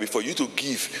 It might be for you to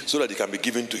give so that it can be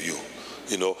given to you.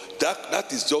 You know,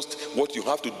 that is just what you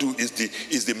have to do,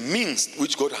 is the means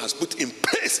which God has put in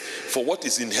place for what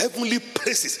is in heavenly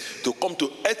places to come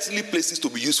to earthly places to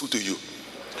be useful to you.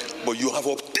 But you have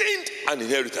obtained an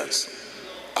inheritance.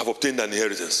 I've obtained an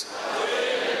inheritance.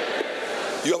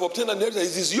 You have obtained an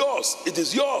inheritance. It is yours. It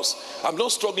is yours. I'm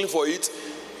not struggling for it.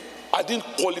 I didn't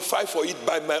qualify for it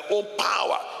by my own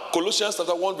power. Colossians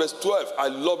chapter 1 verse 12. I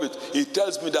love it. It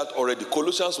tells me that already.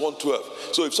 Colossians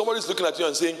 1:12. So if somebody is looking at you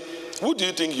and saying, who do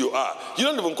you think you are? You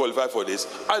don't even qualify for this.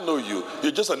 I know you.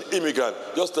 You're just an immigrant.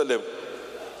 Just tell them,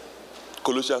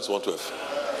 Colossians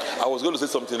 1:12. I was going to say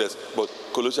something else, but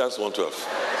Colossians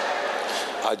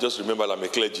 1:12. I just remember I'm a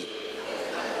clergy.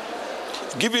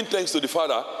 Giving thanks to the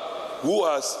Father who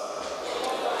has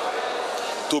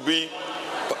to be.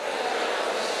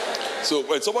 So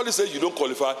when somebody says you don't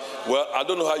qualify, well, I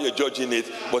don't know how you're judging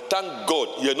it, but thank God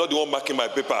you're not the one marking my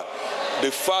paper. The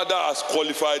Father has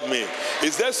qualified me.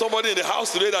 Is there somebody in the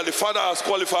house today that the Father has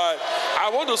qualified?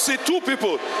 I want to see two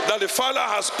people that the Father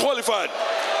has qualified.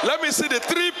 Let me see the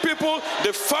three people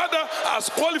the Father has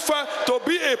qualified to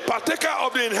be a partaker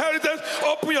of the inheritance.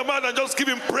 Open your mouth and just give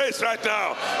him praise right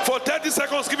now. For 30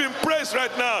 seconds, give him praise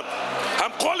right now.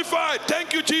 I'm qualified.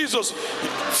 Thank you, Jesus.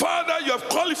 Father, you have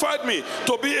qualified me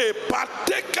to be a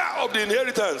partaker of the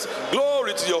inheritance.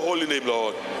 Glory to your holy name,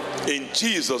 Lord. In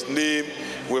Jesus' name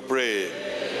we pray.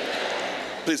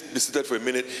 Please be seated for a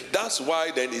minute. That's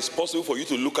why then it's possible for you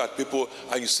to look at people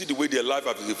and you see the way their life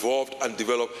has evolved and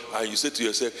developed, and you say to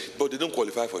yourself, but they don't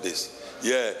qualify for this.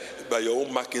 Yeah, by your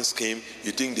own marking scheme,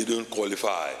 you think they don't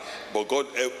qualify. But God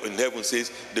in heaven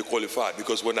says they qualify,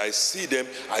 because when I see them,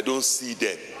 I don't see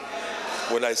them.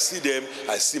 When I see them,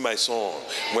 I see my son.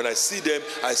 When I see them,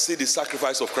 I see the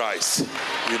sacrifice of Christ.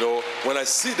 You know, when I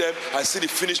see them, I see the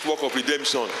finished work of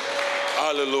redemption.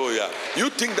 Hallelujah.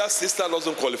 You think that sister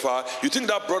doesn't qualify? You think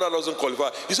that brother doesn't qualify?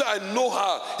 You say, I know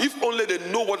her. If only they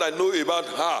know what I know about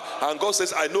her. And God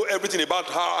says, I know everything about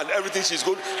her and everything she's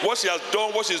good, what she has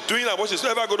done, what she's doing, and what she's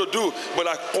ever going to do. But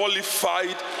I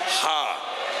qualified her.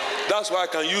 That's why I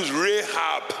can use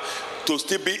Rahab to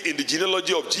still be in the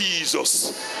genealogy of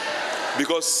Jesus.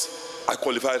 Because I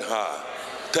qualified her.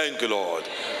 Thank you, Lord.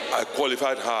 I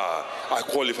qualified her. I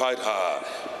qualified her.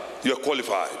 You're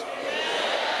qualified.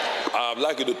 I'd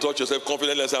like you to touch yourself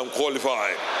confidently and say, I'm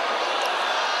qualified.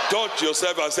 Touch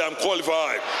yourself and say, I'm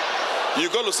qualified. You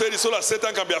got to say it so that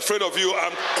Satan can be afraid of you.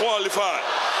 I'm qualified.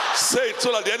 Say it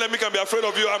so that the enemy can be afraid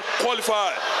of you. I'm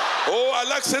qualified. Oh, I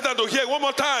like Satan to hear it one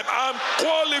more time. I'm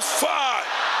qualified.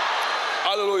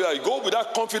 Hallelujah. Go with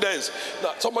that confidence.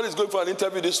 Now, somebody's going for an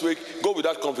interview this week. Go with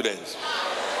that confidence.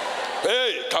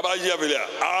 Hey,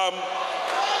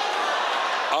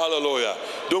 hallelujah.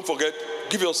 Don't forget,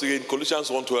 give us again Colossians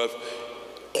 1:12.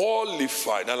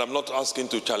 Qualified. And I'm not asking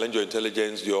to challenge your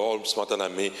intelligence. You're all smarter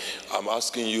than me. I'm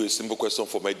asking you a simple question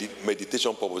for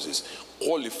meditation purposes.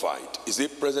 Qualified. Is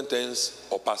it present tense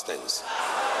or past tense?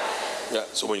 Yeah.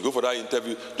 So when you go for that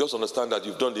interview, just understand that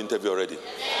you've done the interview already.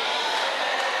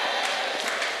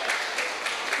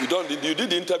 You did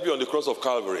the interview on the cross of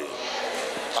Calvary.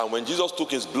 And when Jesus took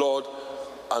his blood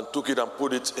and took it and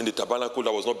put it in the tabernacle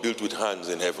that was not built with hands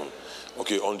in heaven,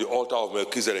 okay, on the altar of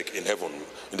Melchizedek in heaven,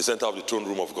 in the center of the throne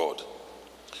room of God.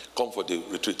 Come for the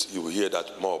retreat. You will hear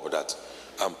that more about that.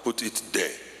 And put it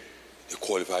there. He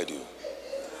qualified you.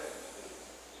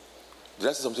 Did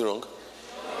I say something wrong?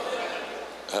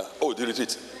 The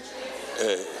retreat.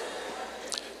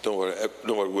 Don't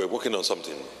worry. We're working on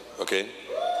something. Okay.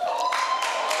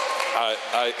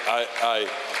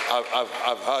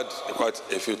 I've heard quite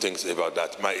a few things about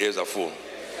that. My ears are full.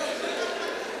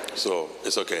 So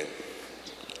it's okay.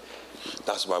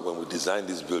 That's why when we designed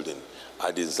this building,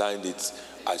 I designed it,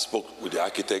 I spoke with the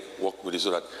architect, worked with it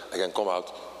so that I can come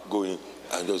out, go in,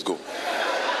 and just go.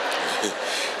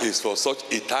 It's for such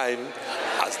a time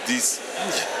as this.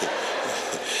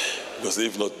 Because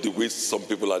if not, the way some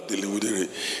people are dealing with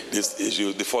this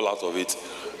issue, the fallout of it,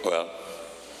 well,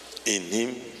 in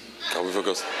him, can we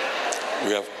focus?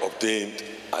 We have obtained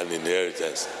an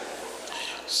inheritance.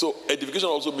 So edification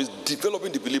also means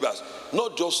developing the believers,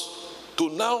 not just to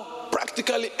now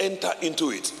practically enter into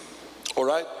it. All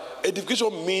right?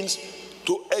 Edification means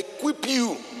to equip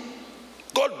you.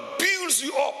 God builds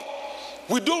you up.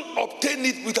 We don't obtain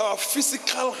it with our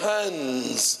physical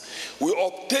hands. We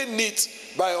obtain it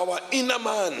by our inner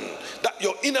man. That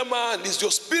your inner man is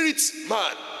your spirit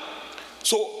man.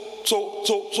 So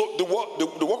the work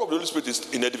of the Holy Spirit is,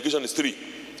 in edification is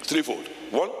threefold.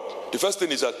 One, the first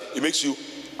thing is that it makes you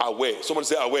aware. Somebody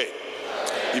say aware.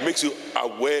 It makes you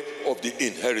aware of the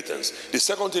inheritance. The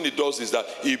second thing it does is that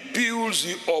it builds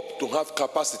you up to have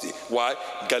capacity. Why?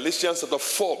 Galatians chapter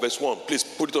 4 verse 1. Please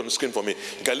put it on the screen for me.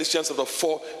 Galatians chapter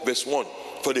 4 verse 1.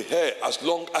 For the heir, as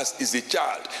long as is a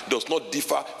child, does not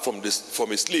differ from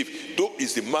a slave, though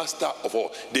is the master of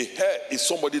all. The heir is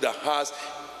somebody that has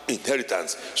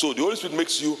inheritance. So the Holy Spirit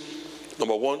makes you,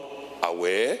 number one,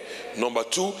 aware. Number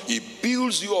two, it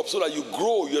builds you up so that you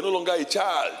grow. You're no longer a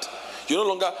child. You're no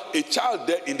longer a child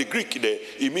there in the Greek there.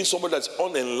 It means somebody that's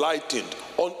unenlightened,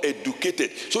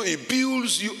 uneducated. So it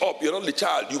builds you up. You're not a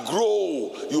child. You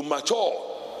grow. You mature.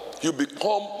 You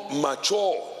become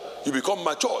mature. You become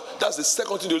mature. That's the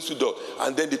second thing the Holy Spirit does.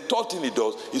 And then the third thing it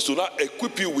does is to now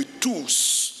equip you with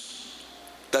tools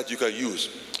that you can use.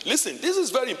 Listen, this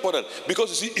is very important because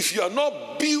you see, if you are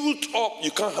not built up,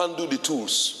 you can't handle the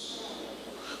tools.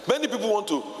 Many people want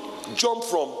to jump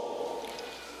from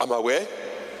I'm aware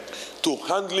to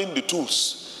handling the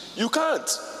tools. You can't.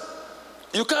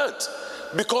 You can't.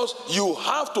 Because you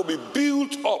have to be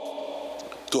built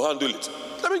up to handle it.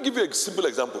 Let me give you a simple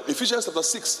example. Ephesians chapter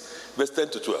 6, verse 10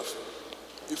 to 12.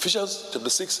 Ephesians chapter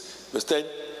 6, verse 10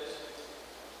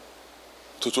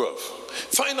 to 12.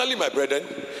 Finally, my brethren,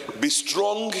 be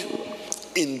strong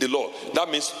in the Lord. That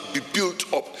means be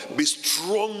built up. Be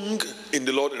strong in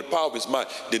the Lord and the power of his might.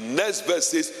 The next verse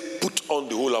says, put on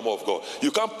the whole armor of God.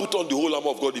 You can't put on the whole armor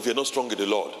of God if you're not strong in the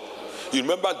Lord. You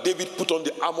remember David put on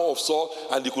the armor of Saul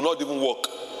and he could not even walk.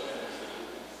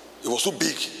 It was too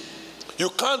big. You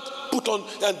can't put on,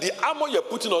 and the armor you're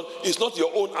putting on is not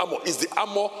your own armor. It's the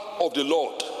armor of the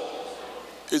Lord.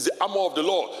 It's the armor of the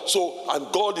Lord. So,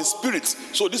 and God is spirit.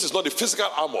 So this is not the physical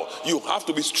armor. You have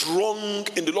to be strong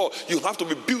in the Lord. You have to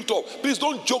be built up. Please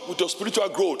don't joke with your spiritual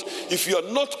growth. If you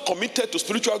are not committed to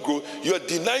spiritual growth, you are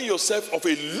denying yourself of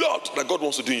a lot that God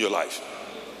wants to do in your life.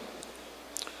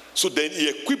 So then he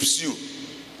equips you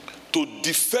to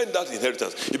defend that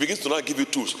inheritance. He begins to now give you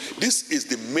tools. This is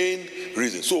the main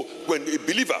reason. So when a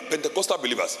believer, Pentecostal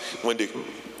believers, when they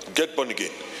get born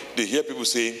again, they hear people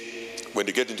say, when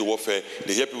they get into warfare,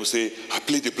 they hear people say, I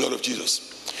plead the blood of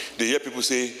Jesus. They hear people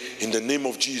say, in the name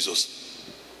of Jesus.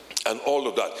 And all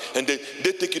of that. And then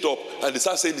they take it up and they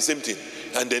start saying the same thing.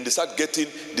 And then they start getting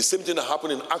the same thing that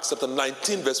happened in Acts chapter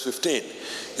 19 verse 15.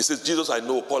 It says, Jesus I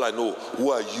know, Paul I know.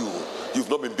 Who are you? You've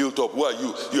not been built up. Who are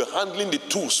you? You're handling the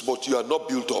tools, but you are not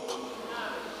built up.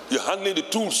 You're handling the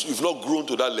tools. You've not grown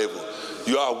to that level.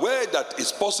 You are aware that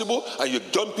it's possible and you're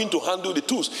jumping to handle the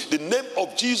tools. The name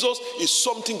of Jesus is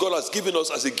something God has given us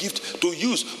as a gift to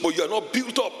use, but you are not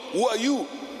built up. Who are you?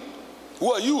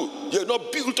 Who are you? You're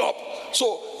not built up.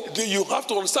 So you have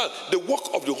to understand the work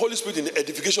of the Holy Spirit in the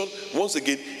edification, once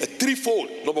again, a threefold.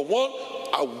 Number one,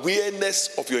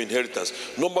 awareness of your inheritance.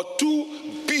 Number two,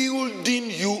 building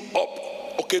you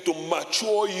up, okay, to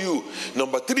mature you.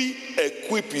 Number three,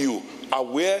 equip you.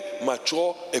 Aware,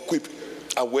 mature, equip.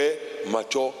 Aware,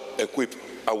 mature, equip.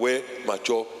 Aware,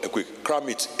 mature, equip. Cram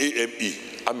it, AME,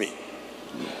 AME.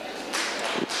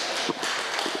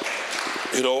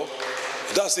 You know,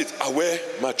 that's it. Aware,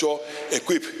 mature,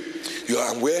 equip. You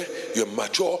are aware, you're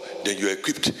mature, then you're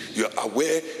equipped. You're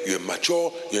aware, you're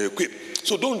mature, you're equipped.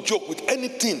 So don't joke with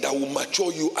anything that will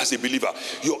mature you as a believer.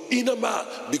 Your inner man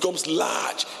becomes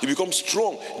large, it becomes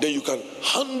strong, then you can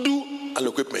handle an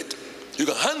equipment. You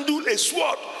can handle a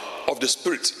sword of the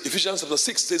Spirit. Ephesians chapter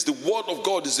 6 says the word of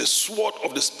God is a sword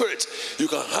of the Spirit. You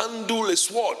can handle a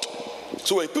sword.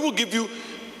 So when people give you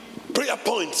prayer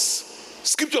points,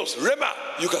 scriptures, rhema,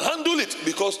 you can handle it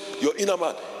because your inner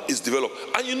man is developed.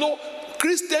 And you know,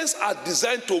 Christians are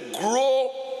designed to grow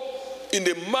in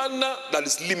a manner that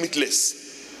is limitless.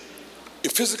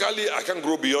 If physically, I can't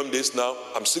grow beyond this now.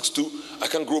 I'm 6'2". I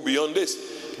can't grow beyond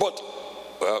this. But,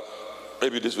 well,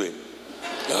 maybe this way.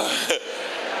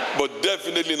 But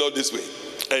definitely not this way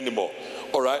anymore.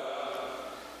 All right?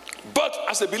 But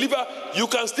as a believer, you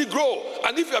can still grow.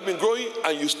 And if you have been growing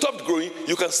and you stopped growing,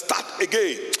 you can start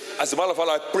again. As a matter of fact,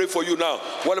 I pray for you now.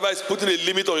 Whatever is putting a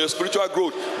limit on your spiritual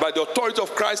growth, by the authority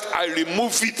of Christ, I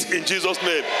remove it in Jesus'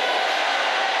 name.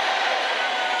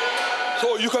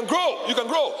 So you can grow,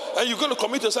 and you're going to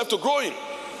commit yourself to growing.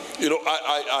 You know,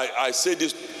 I say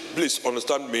this, please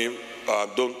understand me. I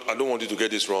don't want you to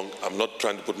get this wrong. I'm not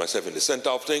trying to put myself in the center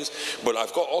of things, but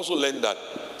I've also learned that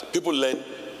people learn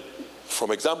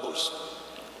from examples.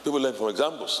 People learn from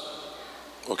examples.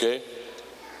 Okay?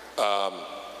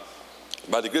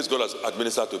 By the grace God has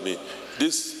administered to me,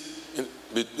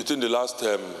 within the last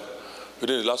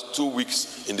 2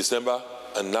 weeks in December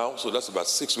and now, so that's about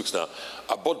 6 weeks now,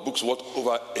 I bought books worth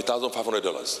over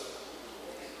 $1,500.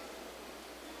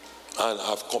 And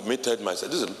I've committed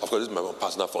myself. This is my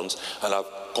personal funds, and I've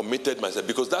committed myself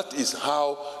because that is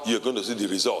how you're going to see the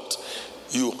result.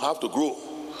 You have to grow.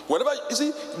 Whenever you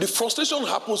see, the frustration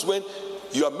happens when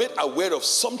you are made aware of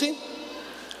something,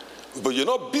 but you're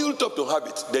not built up to have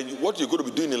it. Then what you're going to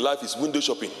be doing in life is window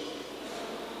shopping.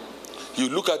 You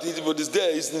look at it, but it's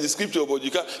there, it's in the scripture, but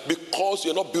you can't, because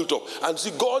you're not built up. And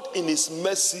see, God in His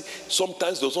mercy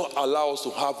sometimes does not allow us to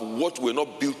have what we're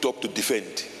not built up to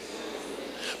defend.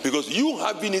 Because you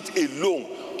having it alone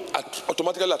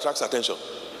automatically attracts attention.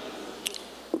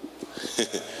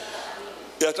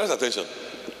 It attracts attention.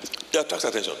 It attracts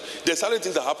attention. There are certain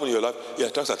things that happen in your life, it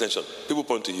attracts attention. People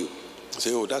point to you.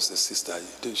 Say, oh, that's the sister.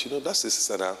 You know, that's the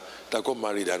sister now that got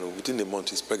married and within a month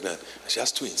she's pregnant. And she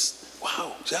has twins.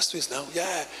 Wow, she has twins now.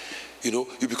 Yeah. You know,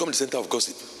 you become the center of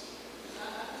gossip.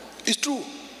 It's true.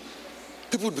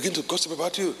 People begin to gossip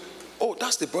about you. Oh,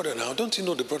 that's the brother now. Don't you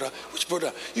know the brother? Which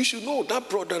brother? You should know that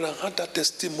brother now had that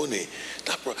testimony.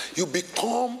 That brother. You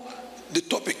become the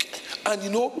topic. And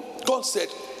you know, God said,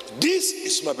 this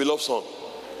is my beloved son,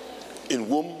 in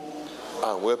whom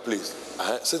I am well pleased.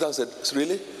 Satan said,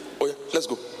 really? Oh yeah, let's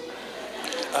go.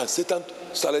 And Satan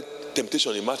started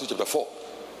temptation in Matthew chapter 4.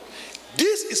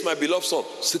 This is my beloved son.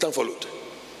 Satan followed.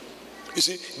 You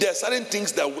see, there are certain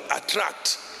things that will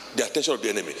attract the attention of the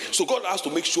enemy. So God has to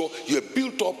make sure you are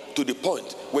built up to the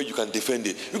point where you can defend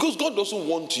it. Because God doesn't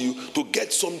want you to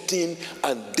get something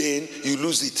and then you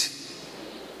lose it.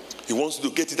 He wants you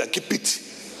to get it and keep it.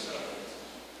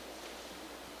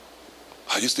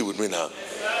 Are you still with me now?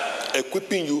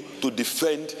 Equipping you to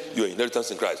defend your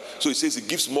inheritance in Christ. So He says He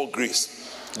gives more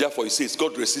grace. Therefore He says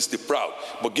God resists the proud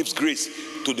but gives grace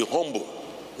to the humble.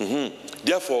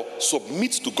 Therefore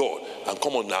submit to God. And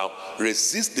come on now,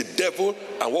 resist the devil,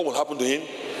 and what will happen to him?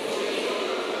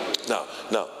 Now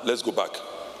let's go back.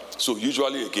 So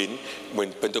usually again,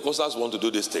 when Pentecostals want to do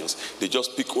these things, they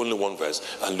just pick only one verse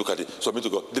and look at it. Submit to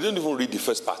God. They don't even read the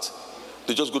first part.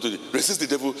 They just go to resist the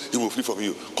devil, he will flee from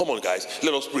you. Come on guys,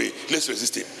 let us pray. Let's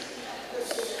resist him.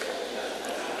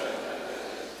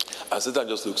 And Satan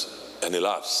just looks and he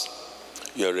laughs.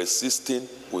 You are resisting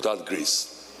without grace.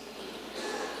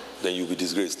 Then you'll be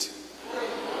disgraced.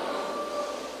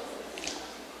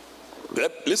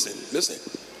 Listen.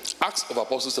 Acts of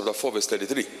Apostles chapter 4 verse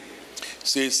 33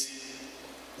 says,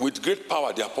 with great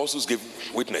power the apostles gave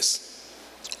witness,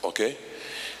 okay,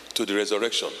 to the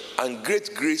resurrection, and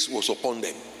great grace was upon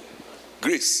them.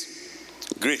 Grace.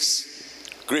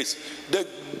 Grace. The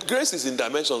grace is in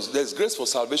dimensions. There's grace for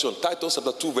salvation, Titus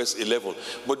chapter 2 verse 11.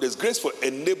 But there's grace for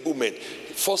enablement.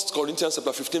 1 Corinthians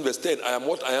chapter 15 verse 10. I am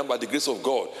what I am by the grace of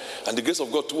God. And the grace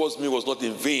of God towards me was not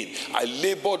in vain. I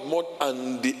labored more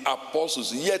than the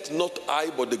apostles. Yet not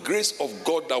I, but the grace of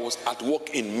God that was at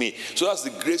work in me. So that's the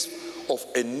grace of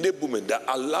enablement that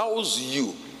allows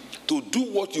you to do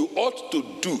what you ought to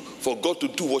do for God to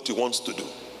do what he wants to do.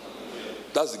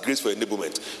 That's the grace for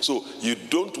enablement. So you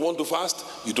don't want to fast,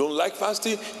 you don't like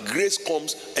fasting, grace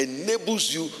comes,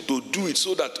 enables you to do it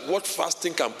so that what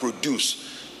fasting can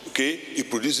produce, okay, it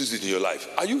produces it in your life.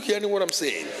 Are you hearing what I'm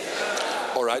saying?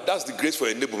 All right, that's the grace for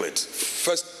enablement.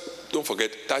 First, don't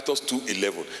forget Titus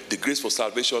 2:11, the grace for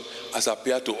salvation has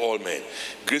appeared to all men.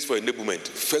 Grace for enablement,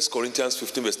 1 Corinthians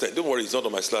 15 verse 10. Don't worry, it's not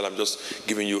on my slide, I'm just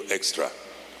giving you extra.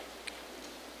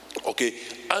 Okay,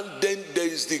 and then there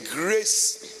is the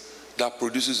grace that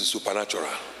produces the supernatural,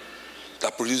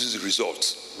 that produces the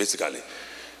results, basically.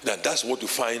 Now that's what you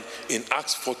find in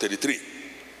Acts 4:33.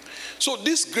 So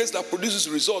this grace that produces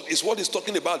result is what he's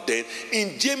talking about then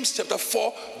in James chapter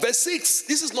 4 verse 6.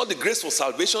 This is not the grace for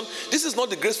salvation. This is not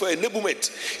the grace for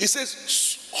enablement. He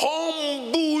says,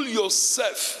 humble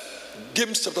yourself.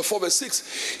 James chapter 4 verse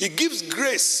 6. He gives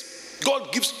grace.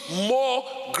 God gives more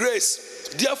grace.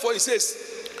 Therefore he says,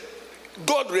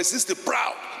 God resists the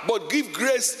proud, but give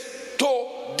grace to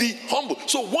the humble.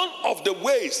 So one of the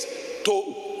ways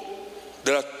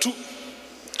there are two.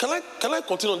 Can I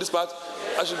continue on this part?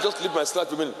 I should just leave my slide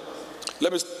for a minute.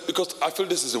 Because I feel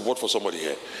this is a word for somebody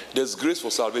here. There's grace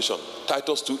for salvation,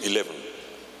 Titus 2:11.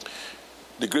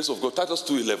 The grace of God, Titus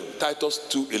 2:11. Titus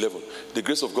 2:11. The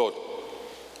grace of God.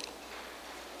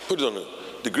 Put it on.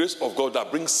 The grace of God that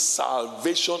brings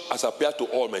salvation has appeared to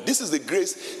all men. This is the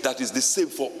grace that is the same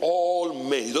for all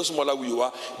men. It doesn't matter who you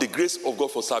are, the grace of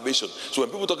God for salvation. So when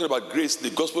people are talking about grace,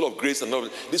 the gospel of grace and all,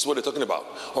 this is what they're talking about.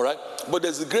 All right? But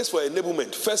there's the grace for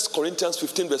enablement. 1 Corinthians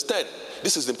 15 verse 10.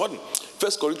 This is important.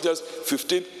 1 Corinthians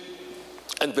 15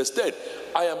 and verse 10.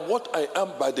 I am what I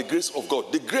am by the grace of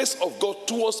God. The grace of God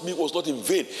towards me was not in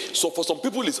vain. So for some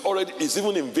people it's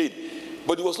even in vain.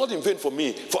 But it was not in vain for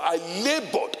me, for I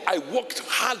labored, I worked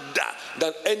harder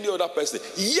than any other person.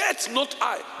 Yet not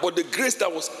I, but the grace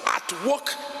that was at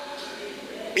work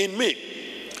in me.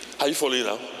 Are you following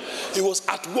now? It was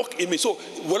at work in me. So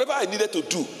whatever I needed to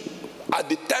do, at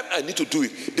the time I need to do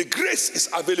it, the grace is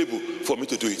available for me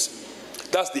to do it.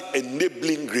 That's the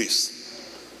enabling grace.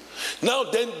 Now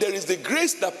then, there is the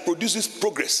grace that produces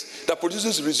progress, that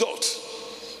produces results.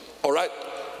 All right?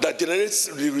 That generates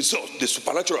the result, the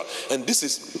supernatural. And this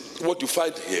is what you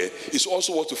find here. It's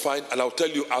also what you find, and I'll tell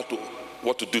you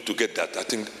what to do to get that. I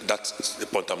think that's the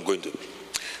point I'm going to.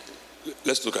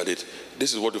 Let's look at it.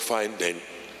 This is what you find then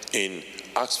in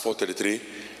Acts 4:33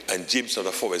 and James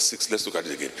chapter 4 verse 6. Let's look at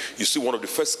it again. You see one of the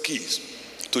first keys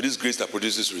to this grace that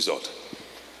produces result.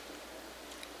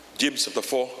 James chapter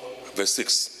 4 verse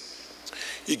 6.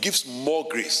 He gives more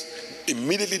grace.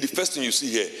 Immediately the first thing you see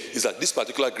here is that this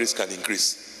particular grace can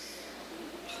increase.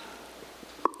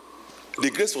 The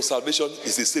grace for salvation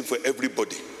is the same for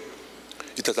everybody.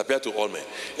 It has appeared to all men.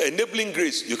 Enabling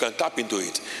grace, you can tap into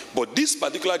it. But this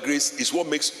particular grace is what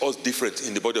makes us different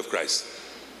in the body of Christ.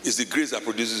 It's the grace that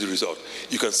produces the result.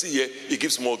 You can see here, it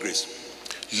gives more grace.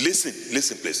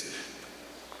 Listen please.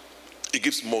 It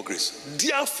gives more grace.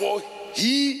 Therefore,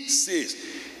 he says,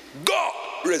 God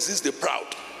resists the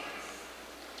proud.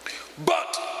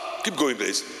 But, keep going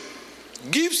please,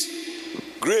 gives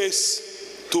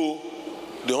grace to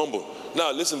the humble.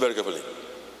 Now listen very carefully.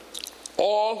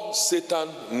 All Satan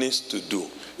needs to do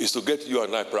is to get you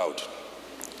and I proud.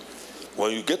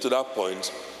 When you get to that point,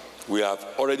 we have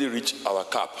already reached our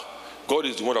cap. God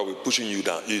is the one that will be pushing you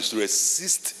down. He is to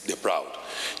resist the proud.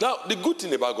 Now, the good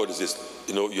thing about God is this.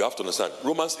 You have to understand.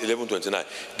 Romans 11:29.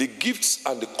 The gifts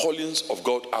and the callings of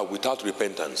God are without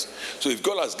repentance. So if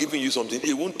God has given you something,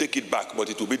 he won't take it back, but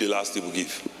it will be the last he will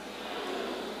give.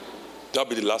 That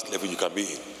will be the last level you can be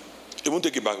in. He won't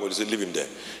take it back, but he said, leave him there.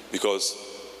 Because,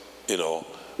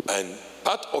 and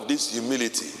part of this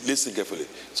humility, listen carefully.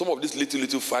 Some of these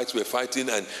little fights we're fighting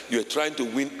and you're trying to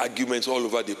win arguments all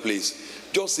over the place.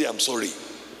 Just say, I'm sorry.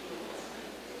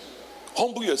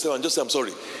 Humble yourself and just say, I'm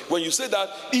sorry. When you say that,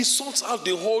 it sorts out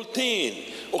the whole thing.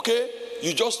 Okay?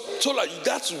 You just, so like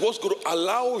that's what's going to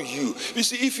allow you. You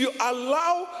see, if you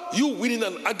allow you winning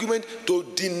an argument to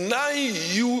deny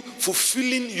you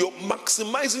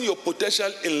maximizing your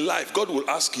potential in life, God will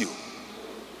ask you.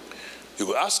 He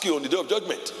will ask you on the day of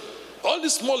judgment. All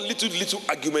these small little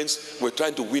arguments we're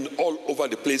trying to win all over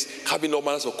the place, having all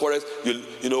manners of quarrels. You're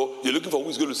looking for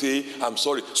who's going to say, I'm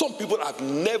sorry. Some people have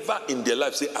never in their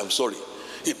life said, I'm sorry.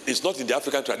 It's not in the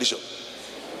African tradition.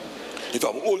 If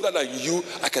I'm older than you,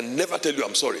 I can never tell you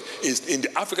I'm sorry. In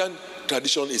the African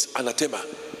tradition, it's anathema.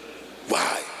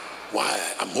 Why?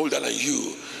 I'm older than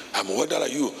you. I'm 1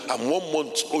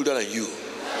 month older than you.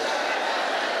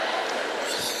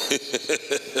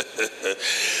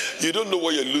 You don't know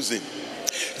what you're losing.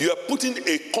 You are putting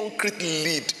a concrete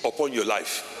lid upon your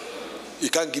life.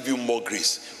 It can't give you more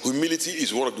grace. Humility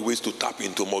is one of the ways to tap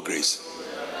into more grace.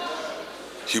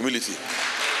 Humility.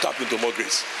 Tap into more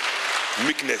grace.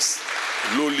 Meekness.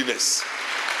 Lowliness.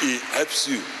 It helps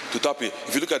you to tap in.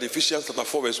 If you look at Ephesians chapter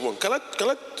 4 verse 1.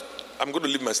 I'm going to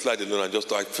leave my slide alone and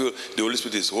I feel the Holy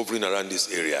Spirit is hovering around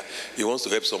this area. He wants to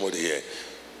help somebody here.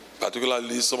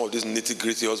 Particularly some of these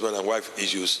nitty-gritty husband and wife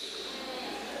issues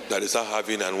that they start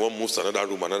having, and one moves to another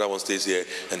room, another one stays here,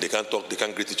 and they can't talk, they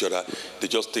can't greet each other. They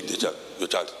just take your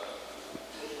child.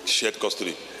 Shared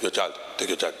custody, your child, take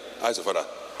your child. As a father,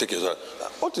 take your child.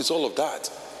 What is all of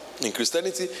that? In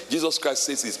Christianity, Jesus Christ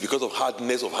says it's because of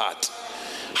hardness of heart.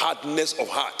 Hardness of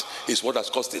heart is what has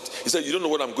caused it. He said, you don't know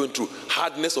what I'm going through.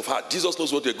 Hardness of heart. Jesus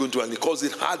knows what you're going through, and he calls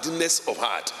it hardness of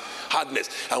heart. Hardness.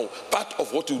 And part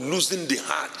of what you losing the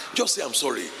heart, just say I'm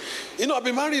sorry. You know, I've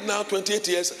been married now 28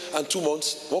 years and 2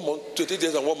 months. 1 month, 28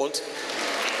 years and 1 month.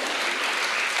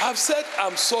 I've said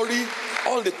I'm sorry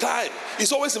all the time.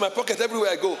 It's always in my pocket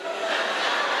everywhere I go.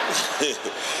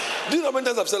 Do you know how many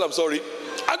times I've said I'm sorry?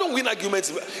 I don't win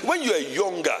arguments. When you are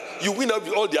younger, you win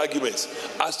all the arguments.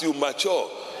 As you mature,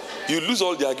 you lose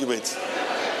all the arguments.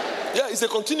 Yeah, it's a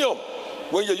continuum.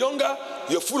 When you're younger,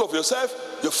 you're full of yourself.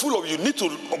 You need to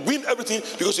win everything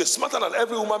because you're smarter than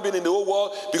every human being in the whole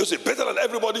world, because you're better than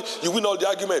everybody, you win all the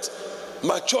arguments.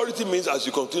 Maturity means as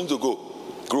you continue to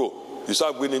grow, you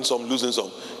start winning some, losing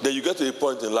some. Then you get to a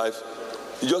point in life,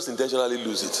 you just intentionally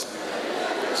lose it.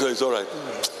 So it's all right.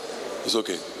 It's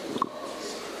okay.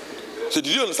 So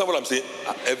did you understand what I'm saying?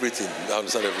 Everything. I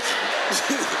understand everything.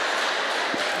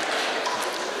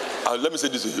 And let me say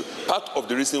this to you. Part of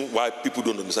the reason why people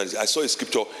don't understand this, I saw a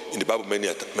scripture in the Bible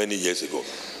many years ago,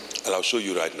 and I'll show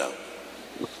you right now.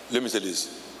 Let me say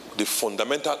this. The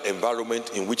fundamental environment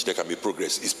in which there can be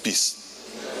progress is peace.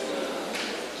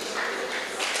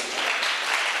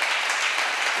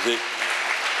 Okay?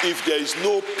 If there is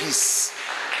no peace,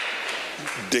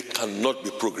 there cannot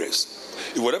be progress.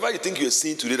 If whatever you think you're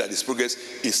seeing today that is progress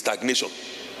is stagnation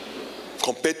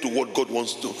compared to what God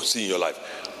wants to see in your life.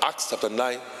 Acts chapter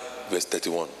 9, verse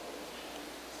 31.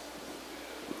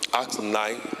 Acts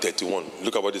 9:31.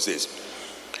 Look at what it says.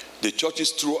 The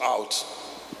churches throughout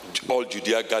all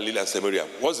Judea, Galilee, and Samaria.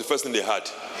 What's the first thing they had?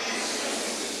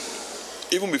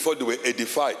 Even before they were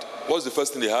edified, what's the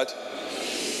first thing they had?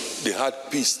 They had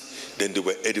peace. Then they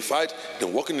were edified.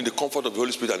 Then walking in the comfort of the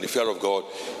Holy Spirit and the fear of God,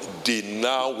 they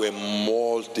now were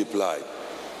multiplied.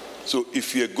 So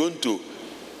if you're going to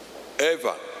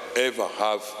ever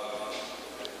have,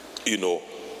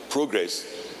 progress,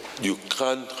 you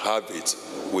can't have it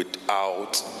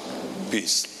without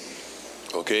peace.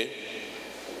 Okay?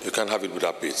 You can't have it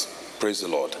without peace. Praise the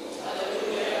Lord.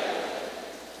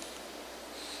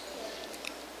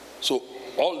 So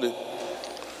all the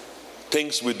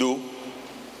things we do,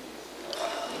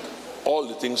 all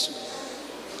the things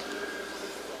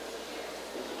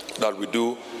that we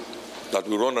do, that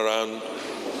we run around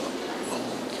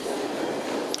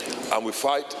and we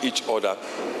fight each other,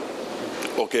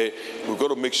 okay, we've got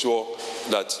to make sure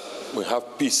that we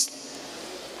have peace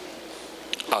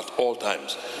at all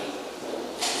times.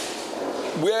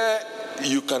 Where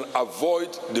you can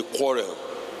avoid the quarrel,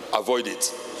 avoid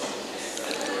it.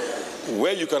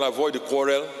 Where you can avoid the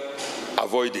quarrel,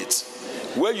 avoid it.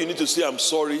 Where you need to say I'm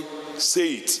sorry,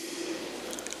 say it.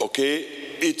 Okay?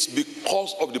 It's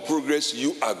because of the progress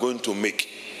you are going to make.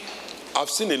 I've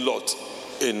seen a lot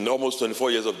in almost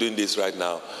 24 years of doing this right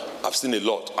now. I've seen a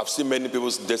lot. I've seen many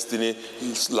people's destiny,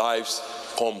 lives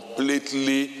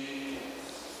completely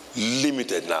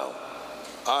limited now.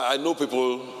 I know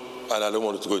people, and I don't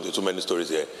want to go into too many stories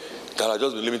here, that are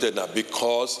just limited now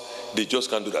because they just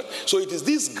can't do that. So it is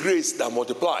this grace that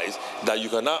multiplies that you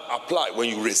can now apply. When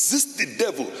you resist the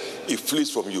devil, it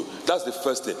flees from you. That's the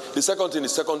first thing. The second thing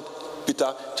is 2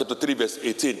 Peter chapter 3 verse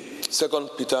 18. 2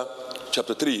 Peter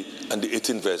chapter 3 and the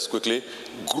 18th verse. Quickly.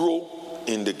 Grow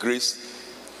in the grace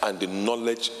and the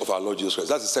knowledge of our Lord Jesus Christ.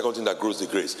 That's the second thing that grows the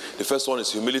grace. The first one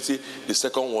is humility. The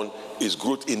second one is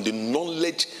growth in the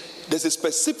knowledge. There's a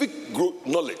specific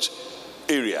knowledge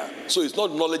area. So it's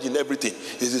not knowledge in everything.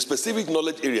 It's a specific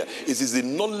knowledge area. It is the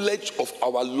knowledge of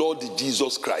our Lord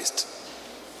Jesus Christ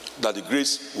that the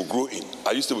grace will grow in.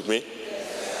 Are you still with me?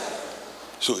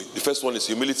 So the first one is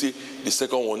humility. The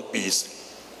second one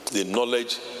is the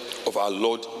knowledge of our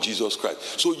Lord Jesus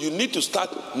Christ. So you need to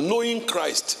start knowing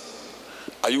Christ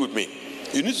Are you with me?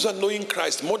 You need to start knowing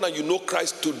Christ more than you know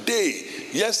Christ today.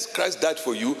 Yes, Christ died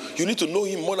for you. You need to know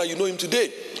him more than you know him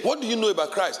today. What do you know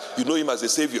about Christ? You know him as a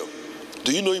Savior.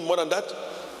 Do you know him more than that?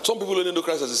 Some people only know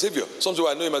Christ as a Savior. Some say,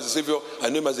 I know him as a Savior. I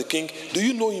know him as a King. Do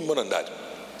you know him more than that?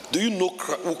 Do you know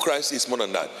who Christ is more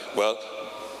than that? Well,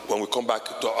 when we come back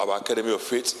to our Academy of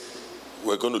Faith,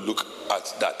 we're going to look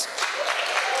at that.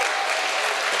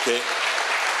 Okay?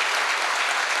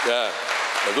 Yeah.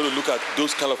 We're going to look at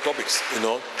those kind of topics,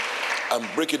 and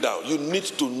break it down. You need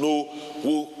to know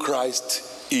who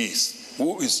Christ is.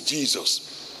 Who is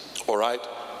Jesus? All right?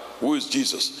 Who is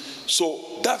Jesus? So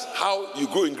that's how you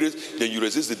grow in grace. Then you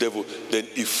resist the devil. Then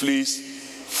he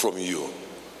flees from you.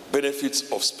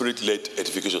 Benefits of spirit-led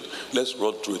edification. Let's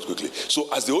run through it quickly. So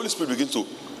as the Holy Spirit begins to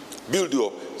build you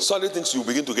up, certain things you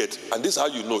begin to get. And this is how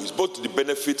you know. It's both the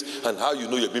benefit and how you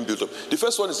know you're being built up. The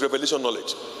first one is revelation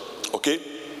knowledge. Okay?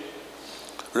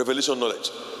 Revelation knowledge.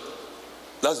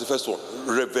 That's the first one.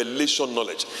 Revelation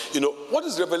knowledge. What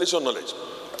is revelation knowledge?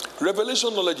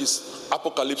 Revelation knowledge is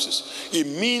apocalypse. It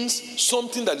means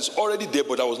something that is already there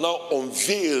but that was now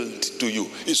unveiled to you.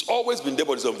 It's always been there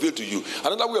but it's unveiled to you.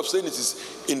 Another way of saying it is,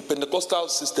 in Pentecostal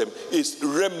system, is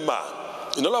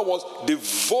rhema. In other words, the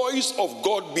voice of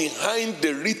God behind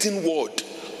the written word.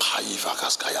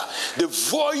 The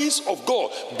voice of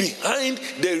God behind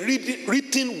the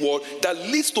written word that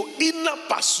leads to inner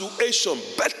persuasion,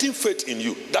 birthing faith in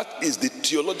you. That is the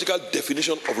theological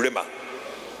definition of rhema,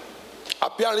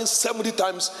 appearing 70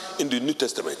 times in the New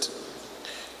Testament.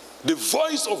 The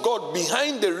voice of God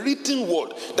behind the written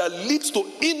word that leads to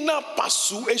inner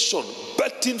persuasion,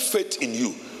 birthing faith in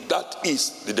you. That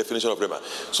is the definition of rhema.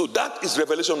 So that is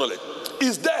revelation knowledge.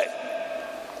 It's there.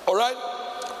 All right?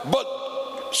 But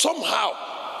somehow,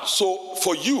 so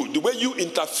for you, the way you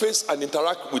interface and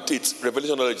interact with it,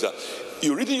 revelation knowledge is that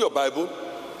you read in your Bible,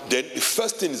 then the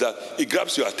first thing is that it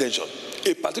grabs your attention.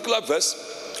 A particular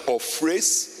verse or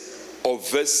phrase or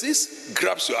verses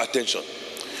grabs your attention.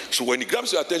 So when it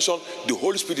grabs your attention, the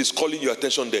Holy Spirit is calling your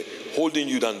attention there, holding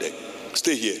you down there.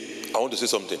 Stay here. I want to say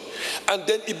something. And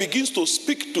then it begins to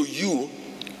speak to you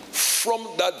from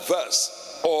that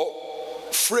verse or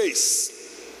phrase.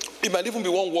 It might even be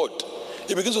one word.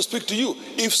 It begins to speak to you.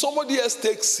 If somebody else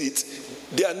takes it,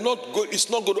 it's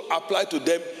not going to apply to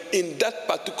them in that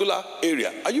particular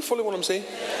area. Are you following what I'm saying?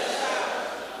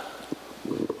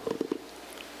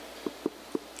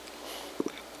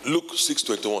 Luke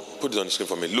 6:21. Put it on the screen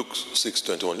for me. Luke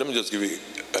 6:21. Let me just give you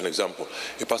an example,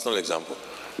 a personal example.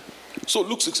 So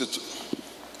Luke 6.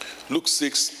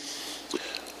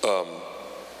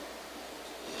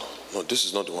 No, this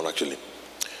is not the one actually.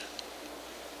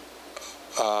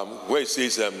 Where it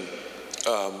says,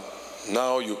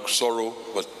 now you sorrow,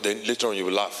 but then later on you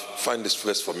will laugh. Find this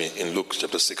verse for me in Luke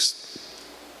chapter 6.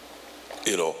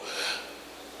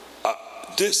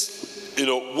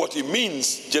 What it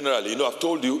means generally, I've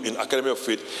told you in Academy of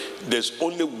Faith, there's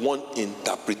only one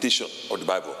interpretation of the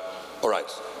Bible. All right.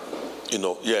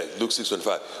 Luke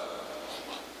 6:25.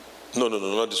 No,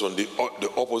 not this one. The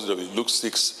opposite of it. Luke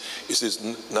 6, it says,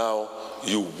 now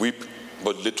you weep,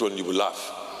 but later on you will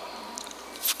laugh.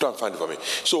 Try and find it for me.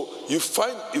 So you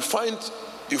find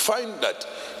that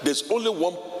there's only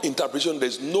one interpretation.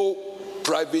 There's no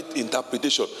private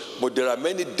interpretation, but there are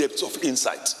many depths of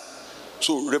insight.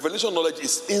 So revelation knowledge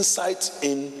is insight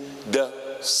in the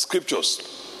scriptures.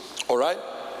 All right?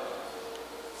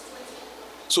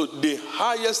 So the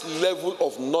highest level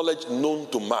of knowledge known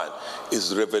to man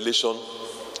is revelation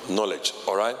knowledge.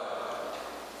 All right?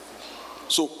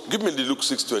 So give me the Luke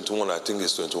 6:21. I think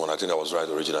it's 21. I think I was right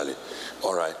originally.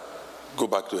 All right. Go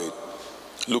back to it.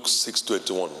 Luke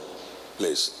 6:21,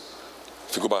 please.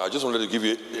 If you go back, I just wanted to give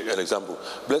you an example.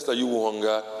 Blessed are you who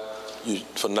hunger,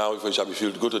 for now, if you shall be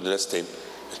filled. Go to the next thing.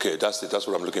 Okay, that's it. That's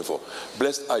what I'm looking for.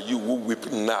 Blessed are you who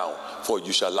weep now, for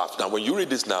you shall laugh. Now, when you read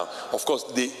this now, of course,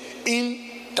 the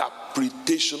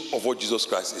interpretation of what Jesus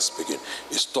Christ is speaking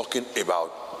is talking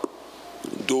about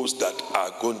those that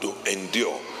are going to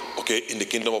endure, okay, in the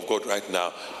kingdom of God right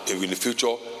now. In the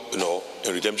future,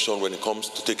 in redemption, when it comes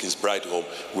to take his bride home,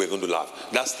 we're going to laugh.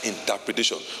 That's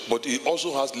interpretation. But it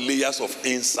also has layers of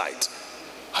insight.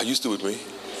 Are you still with me?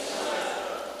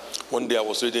 One day I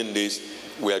was reading this.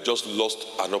 We had just lost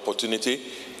an opportunity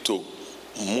to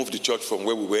move the church from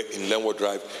where we were in Lenwood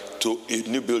Drive to a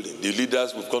new building. The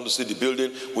leaders, we've gone to see the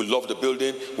building. We love the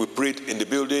building. We prayed in the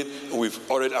building. We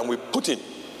put in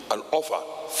an offer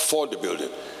for the building.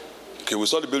 Okay, we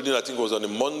saw the building, I think it was on a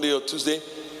Monday or Tuesday.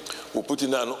 We put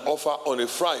in an offer on a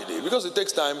Friday because it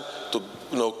takes time to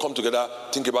come together,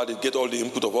 think about it, get all the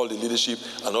input of all the leadership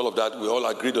and all of that. We all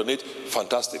agreed on it.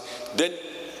 Fantastic. Then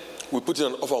We put in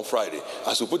an offer on Friday.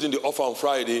 As we put in the offer on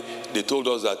Friday, they told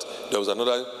us that there was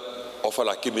another offer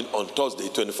that came in on Thursday,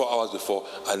 24 hours before,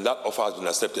 and that offer has been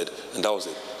accepted, and that was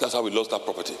it. That's how we lost that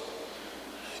property.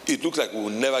 It looks like we will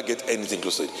never get anything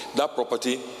close to it. That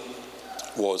property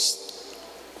was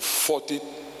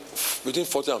between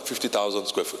 40 and 50,000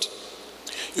 square foot.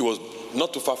 It was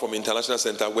not too far from International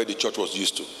Center where the church was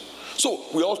used to. So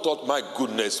we all thought, my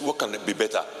goodness, what can be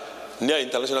better? Near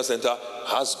International Center,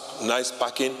 has nice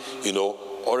parking,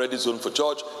 already zoned for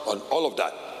church, and all of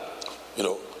that.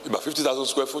 About 50,000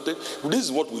 square foot. This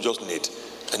is what we just need.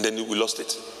 And then we lost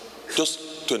it.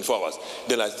 Just 24 hours.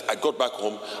 Then I got back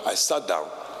home, I sat down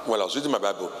while I was reading my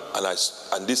Bible,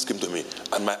 and this came to me.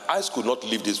 And my eyes could not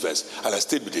leave this verse, and I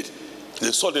stayed with it.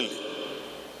 Then suddenly,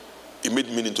 it made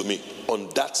meaning to me on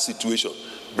that situation.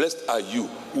 Blessed are you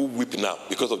who weep now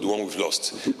because of the one we've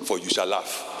lost, for you shall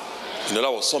laugh. That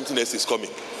was something else is coming.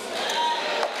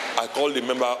 I called the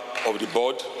member of the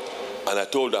board, and I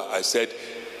told her, I said,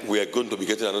 we are going to be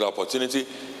getting another opportunity.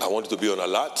 I want you to be on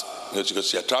alert, because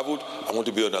she had traveled. I want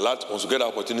to be on alert. Once we get an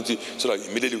opportunity, so that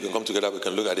immediately we can come together, we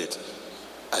can look at it.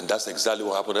 And that's exactly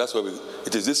what happened. That's why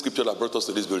it is this scripture that brought us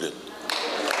to this building.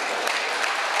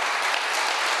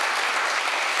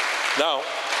 Now,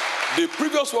 the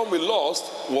previous one we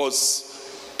lost was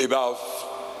about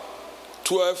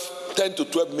 10 to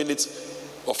 12 minutes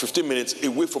or 15 minutes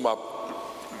away from our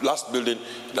last building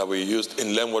that we used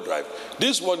in Lenwood Drive.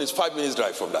 This one is 5 minutes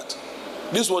drive from that.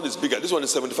 This one is bigger. This one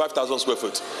is 75,000 square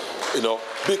foot,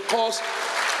 because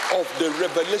of the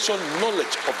revelation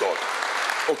knowledge of God.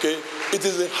 Okay? It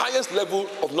is the highest level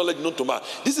of knowledge known to man.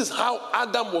 This is how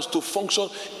Adam was to function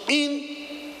in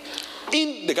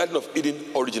the Garden of Eden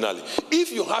originally.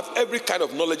 If you have every kind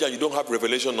of knowledge and you don't have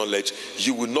revelation knowledge,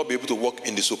 you will not be able to walk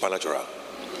in the supernatural.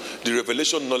 The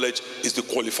revelation knowledge is the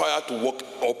qualifier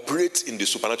to operate in the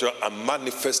supernatural and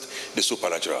manifest the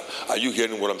supernatural. Are you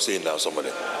hearing what I'm saying now, somebody?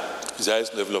 It's the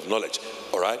highest level of knowledge,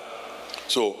 all right?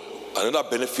 So, another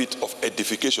benefit of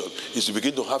edification is to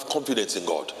begin to have confidence in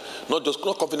God. Not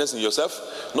confidence in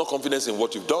yourself, not confidence in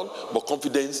what you've done, but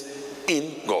confidence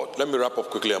in God. Let me wrap up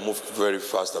quickly and move very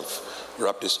fast and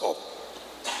wrap this up.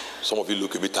 Some of you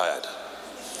look a bit tired.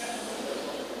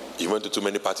 You went to too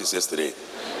many parties yesterday.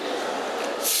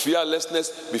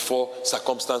 Fearlessness before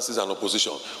circumstances and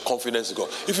opposition. Confidence in God.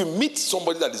 If you meet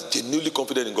somebody that is genuinely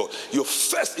confident in God, your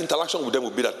first interaction with them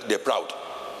will be that they're proud.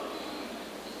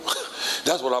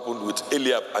 That's what happened with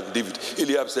Eliab and David.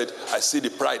 Eliab said, I see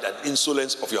the pride and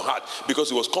insolence of your heart. Because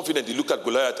he was confident, he looked at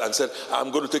Goliath and said,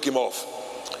 I'm going to take him off.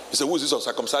 He said, who is this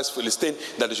uncircumcised Philistine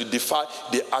that they should defy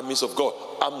the armies of God?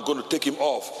 I'm going to take him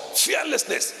off.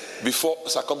 Fearlessness before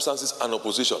circumstances and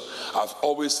opposition. I've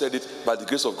always said it by the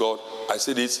grace of God. I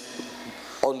said it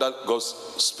under God's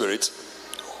Spirit,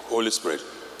 Holy Spirit.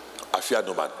 I fear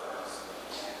no man.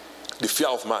 The fear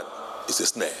of man is a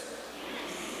snare.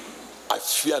 I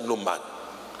fear no man.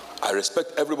 I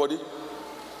respect everybody.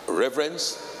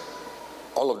 Reverence,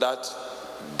 all of that.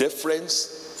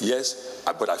 Deference, yes,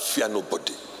 but I fear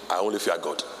nobody. I only fear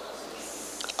God.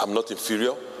 I'm not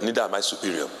inferior, neither am I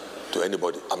superior to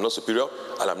anybody. I'm not superior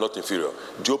and I'm not inferior.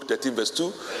 Job 13 verse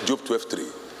 2, Job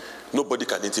 12:3. Nobody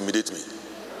can intimidate me.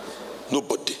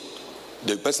 Nobody.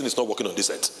 The person is not working on this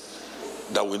earth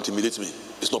that will intimidate me.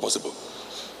 It's not possible.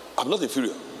 I'm not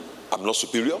inferior. I'm not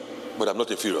superior, but I'm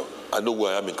not inferior. I know who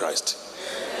I am in Christ.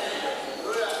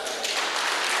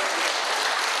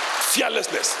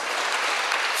 Fearlessness.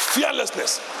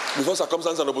 Fearlessness before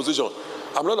circumstance and opposition.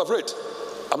 I'm not afraid.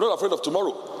 I'm not afraid of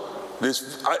tomorrow.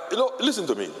 Listen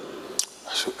to me.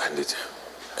 I should end it.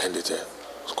 End it here.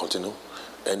 Continue.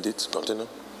 End it. Continue.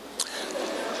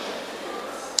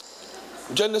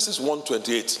 Genesis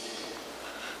 1:28.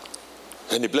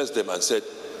 And he blessed them and said,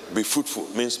 be fruitful,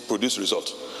 means produce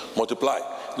results. Multiply,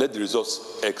 let the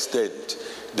results extend.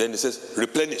 Then it says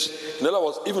replenish. In other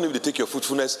words, even if they take your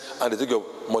fruitfulness and they take your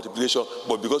multiplication,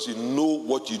 but because you know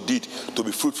what you did to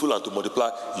be fruitful and to multiply,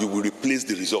 you will replace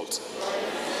the result.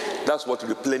 That's what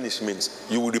replenish means.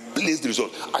 You will replace the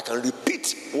result. I can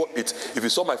repeat if you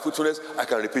saw my fruitfulness, I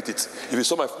can repeat it. If you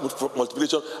saw my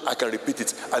multiplication, I can repeat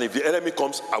it. And if the enemy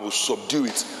comes, I will subdue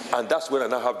it. And that's when I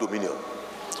now have dominion.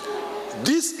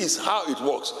 This is how it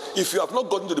works. If you have not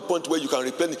gotten to the point where you can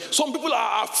replenish, some people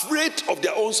are afraid of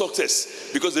their own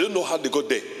success because they don't know how they got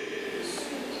there.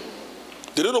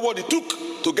 They don't know what it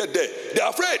took to get there. They're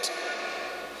afraid.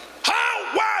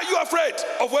 How? Why are you afraid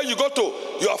of where you got to?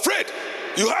 You're afraid.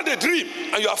 You had a dream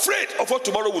and you're afraid of what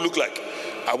tomorrow will look like.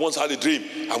 I once had a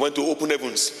dream. I went to open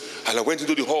heavens and I went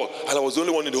into the hall and I was the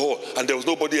only one in the hall and there was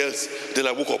nobody else. Then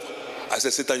I woke up. I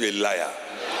said, Satan, you're a liar.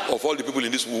 Of all the people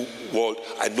in this world,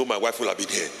 I know my wife will have been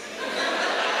here.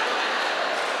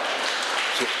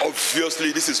 So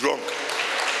obviously this is wrong.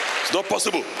 It's not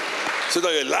possible. Say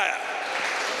that you're a liar.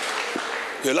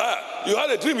 You're a liar. You had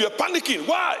a dream, you're panicking.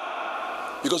 Why?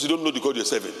 Because you don't know the God you're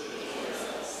serving.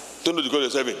 Don't know the God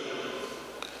you're serving.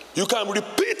 You can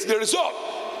repeat the result.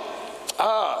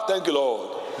 Thank you,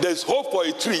 Lord. There's hope for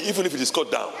a tree, even if it is cut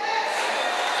down.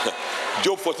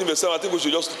 Job 14 verse 7, I think we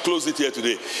should just close it here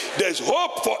today. There's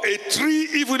hope for a tree,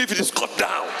 even if it is cut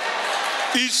down.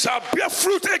 It shall bear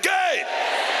fruit again.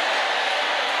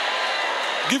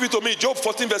 Give it to me. Job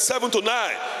 14 verse 7 to 9.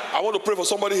 I want to pray for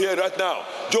somebody here right now.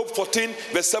 Job 14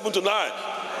 verse 7 to 9.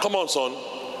 Come on, son.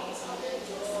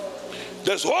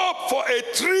 There's hope for a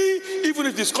tree, even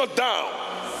if it is cut down.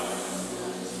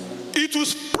 It will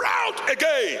sprout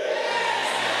again.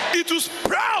 It will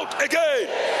sprout again.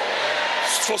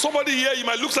 For somebody here, you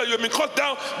might look like you've been cut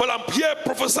down, but I'm here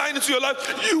prophesying into your life.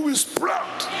 You will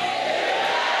sprout.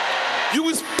 You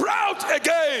will sprout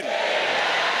again.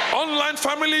 Online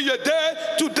family, you're there.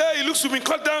 Today, it looks to be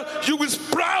cut down. You will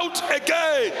sprout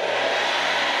again.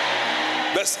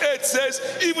 Verse 8 says,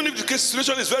 even if the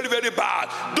situation is very, very bad,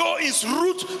 though its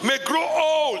root may grow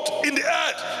old in the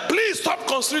earth, please stop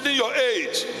considering your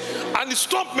age. And the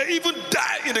stump may even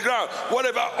die in the ground.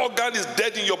 Whatever organ is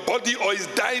dead in your body or is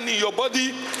dying in your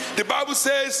body, the Bible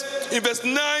says in verse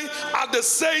 9, at the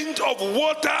saying of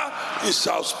water, it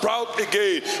shall sprout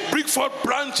again. Bring forth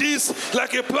branches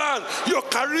like a plant. Your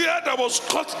career that was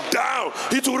cut down,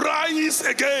 it will rise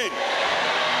again.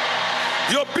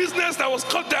 Your business that was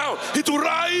cut down, it will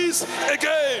rise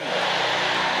again.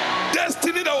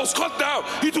 Destiny that was cut down,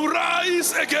 it will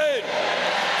rise again.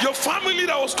 Your family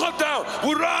that was cut down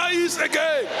will rise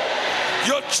again.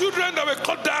 Your children that were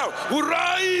cut down will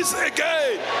rise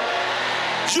again.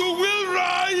 You will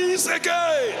rise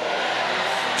again.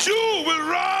 You will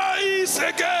rise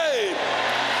again.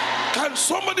 Can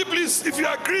somebody please, if you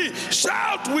agree,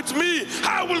 shout with me,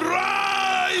 I will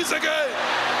rise again.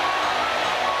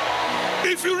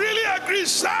 If you really agree,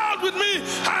 shout with me,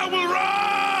 I will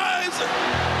rise.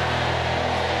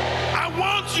 I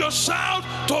want your shout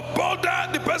to bother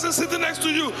the person sitting next to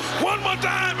you. One more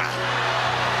time.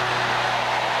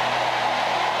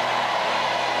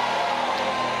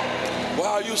 Why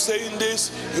are you saying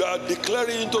this? You are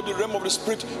declaring into the realm of the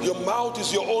spirit. Your mouth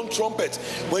is your own trumpet.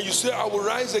 When you say I will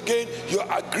rise again, you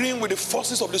are agreeing with the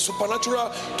forces of the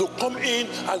supernatural to come in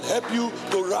and help you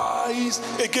to rise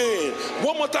again.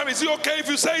 One more time. Is it okay if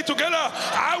you say it together?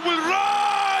 I will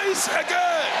rise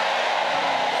again.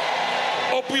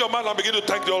 Open your mouth and begin to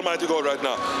thank the Almighty God right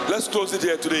now. Let's close it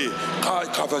here today.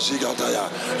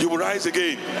 You will rise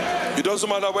again. It doesn't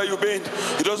matter where you've been.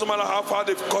 It doesn't matter how far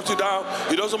they've cut you down.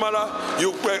 It doesn't matter.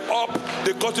 You were up,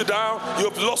 they cut you down.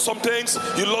 You've lost some things.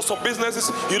 You lost some businesses.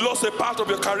 You lost a part of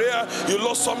your career. You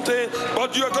lost something.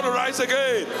 But you are going to rise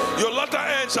again. Your latter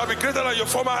end shall be greater than your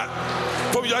former.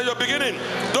 From your beginning.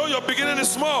 Though your beginning is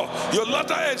small, your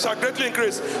latter end shall greatly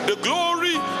increase. The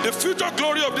glory, the future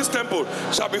glory of this temple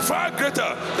shall be far greater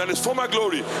than its former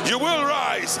glory. You will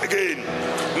rise again.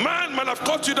 Man might have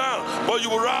cut you down, but you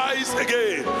will rise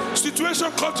again.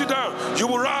 Situation cut you down, you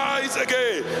will rise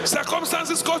again.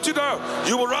 Circumstances cut you down,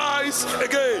 you will rise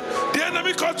again. The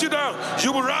enemy cut you down,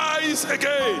 you will rise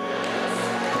again.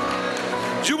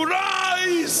 You will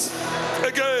rise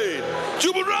again.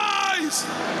 You will rise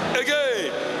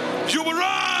again. You will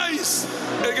rise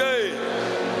again.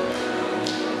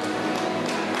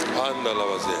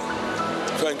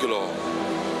 Thank you, Lord.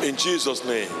 In Jesus'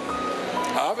 name.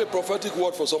 I have a prophetic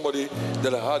word for somebody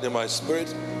that I had in my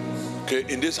spirit. Okay,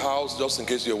 in this house, just in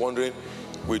case you're wondering,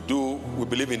 we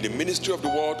believe in the ministry of the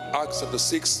word, Acts chapter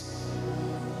 6,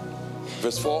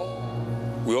 verse 4.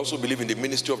 We also believe in the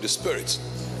ministry of the Spirit.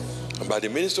 And by the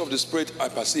ministry of the Spirit, I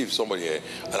perceive somebody here,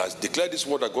 and I declare this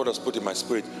word that God has put in my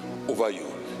spirit over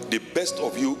you. The best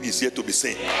of you is yet to be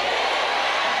seen.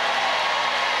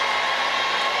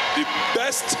 The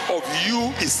best of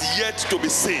you is yet to be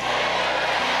seen.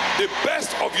 The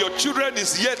best of your children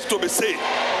is yet to be seen.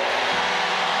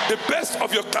 The best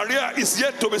of your career is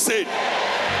yet to be seen.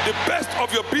 The best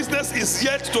of your business is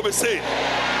yet to be seen.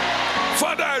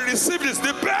 Father, I receive this.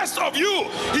 The best of you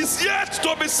is yet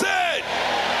to be seen.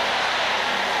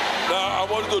 Now,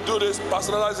 I want you to do this,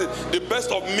 personalize it. The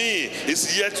best of me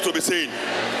is yet to be seen.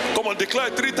 Come on, declare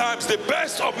it 3 times. The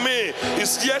best of me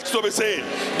is yet to be seen.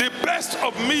 The best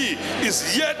of me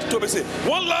is yet to be seen.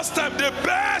 One last time. The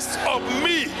best of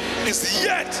me is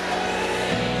yet.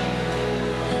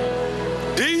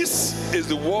 This is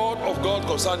the word of God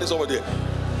concerning somebody.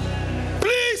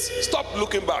 Please stop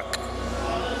looking back.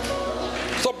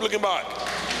 Stop looking back.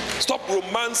 Stop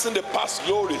romancing the past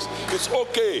glories. It's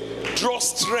okay. Draw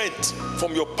strength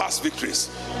from your past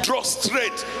victories. Draw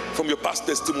strength from your past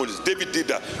testimonies. David did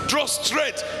that. Draw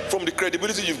strength from the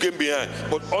credibility you've gained behind.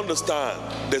 But understand,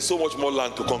 there's so much more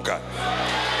land to conquer.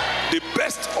 The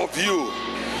best of you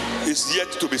is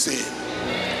yet to be seen.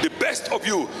 The best of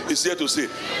you is yet to see.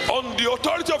 On the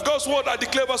authority of God's word, I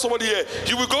declare over somebody here,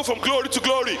 you will go from glory to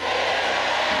glory.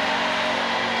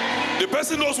 The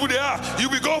person knows who they are. You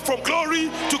will go from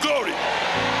glory to glory.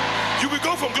 You will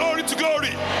go from glory to glory.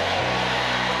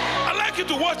 I'd like you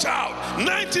to watch out.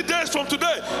 90 days from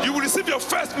today, you will receive your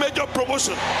first major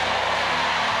promotion.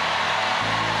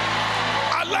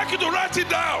 I'd like you to write it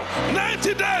down.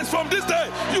 90 days from this day,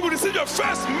 you will receive your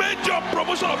first major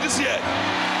promotion of this year.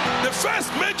 The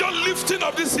first major lifting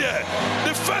of this year.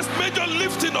 The first major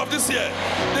lifting of this year.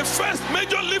 The first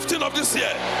major lifting of this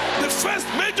year. The first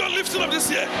major lifting of this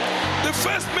year. The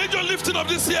first major lifting of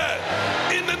this year.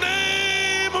 In the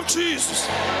name of Jesus.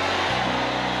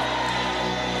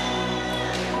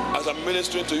 As I'm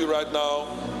ministering to you right now,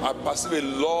 I perceive a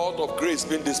lot of grace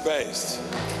being dispensed.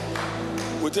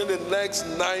 Within the next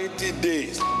 90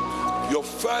 days, your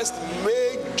first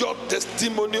major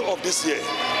testimony of this year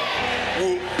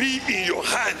will be in your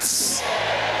hands.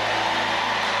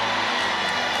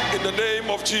 In the name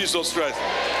of Jesus Christ.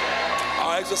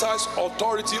 I exercise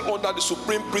authority under the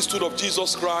supreme priesthood of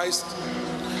Jesus Christ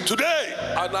today,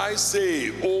 and I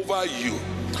say over you,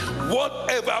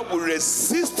 whatever will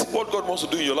resist what God wants to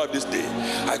do in your life this day,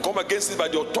 I come against it by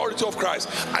the authority of Christ.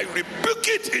 I rebuke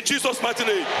it in Jesus' mighty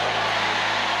name.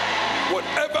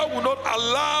 Whatever will not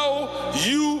allow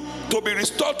you to be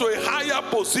restored to a higher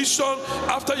position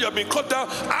after you have been cut down,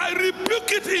 I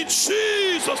rebuke it in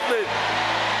Jesus' name.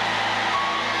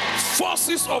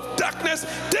 Forces of darkness,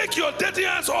 take your dirty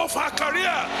hands off her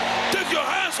career. Take your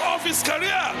hands off his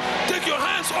career. Take your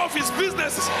hands off his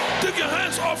businesses. Take your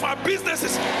hands off her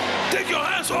businesses. Take your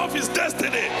hands off his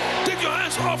destiny. Take your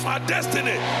hands off her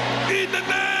destiny. In the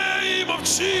name of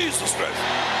Jesus Christ.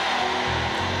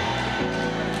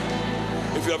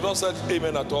 If you have not said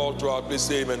amen at all throughout, please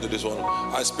say amen to this one.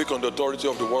 I speak on the authority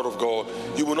of the word of God.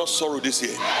 You will not sorrow this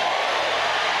year.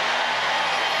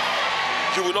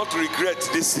 You will not regret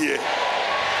this year.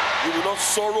 You will not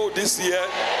sorrow this year.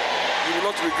 You will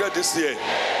not regret this year.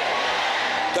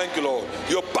 Thank you, Lord.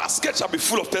 Your basket shall be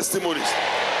full of testimonies.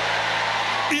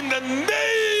 In the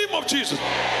name of Jesus.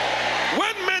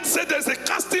 When men say there is a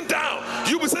casting down,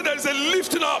 you will say there is a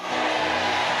lifting up.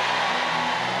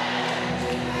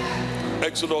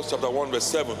 Exodus chapter 1 verse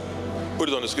 7. Put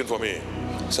it on the screen for me.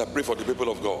 So I pray for the people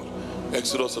of God.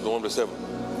 Exodus chapter 1 verse 7.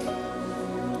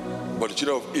 But the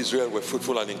children of Israel were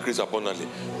fruitful and increased abundantly,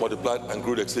 multiplied and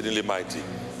grew exceedingly mighty,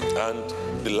 and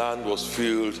the land was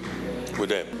filled with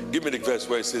them. Give me the verse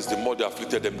where it says, the more they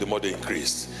afflicted them, the more they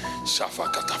increased.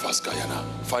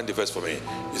 Find the verse for me.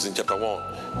 It's in chapter 1.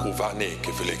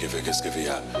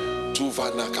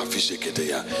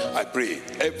 I pray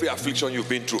every affliction you've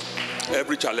been through,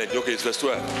 every challenge, okay, it's verse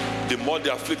 12. The more they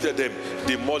afflicted them,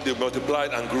 the more they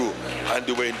multiplied and grew, and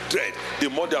they were in dread. The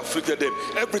more they afflicted them,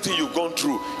 everything you've gone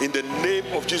through, in the name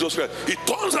of Jesus Christ, it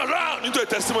turns around into a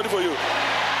testimony for you.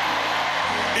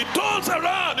 It turns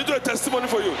around into a testimony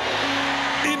for you.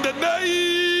 In the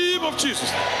name of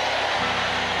Jesus.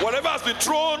 Whatever has been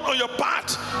thrown on your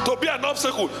path to be an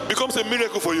obstacle becomes a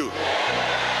miracle for you.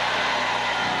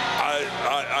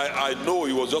 I know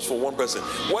it was just for one person.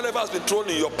 Whatever has been thrown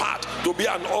in your path to be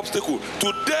an obstacle,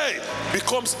 today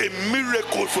becomes a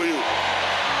miracle for you.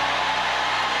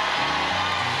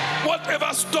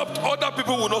 Whatever stopped other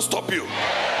people will not stop you.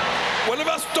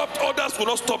 Whatever stopped others will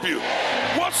not stop you.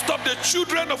 What stopped the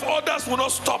children of others will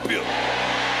not stop you.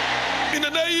 In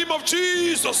the name of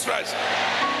Jesus Christ.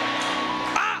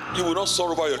 You will not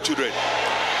sorrow about your children.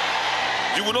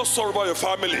 You will not sorrow about your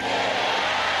family.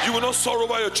 You will not sorrow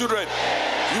about your children.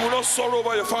 You will not sorrow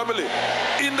about your family.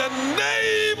 In the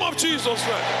name of Jesus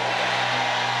Christ.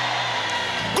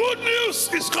 Good news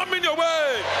is coming your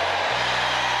way.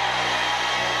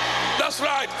 That's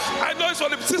right. I know it's for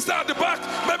the sister at the back.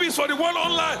 Maybe it's for the one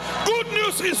online. Good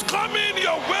news is coming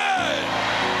your way.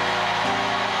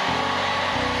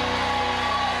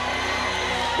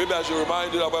 Maybe I should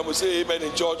remind you that when we say amen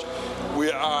in church,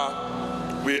 we are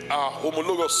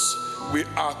homologous. We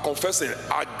are confessing,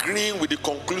 agreeing with the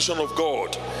conclusion of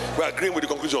God. We are agreeing with the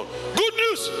conclusion. Good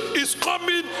news is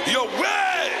coming your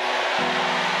way.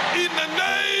 In the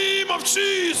name of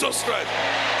Jesus Christ.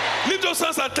 Lift your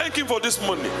hands and thank him for this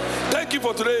morning. Thank you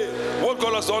for today. What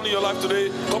God has done in your life today.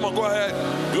 Come on, go ahead.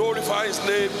 Glorify his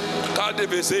name.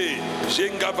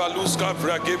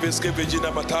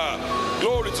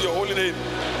 Glory to your holy name.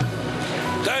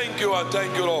 Thank you and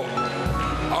thank you, Lord.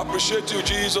 I appreciate you,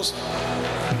 Jesus.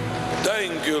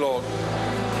 Thank you, Lord.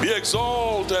 Be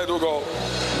exalted, O God.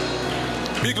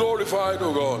 Be glorified,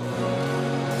 O God.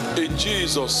 In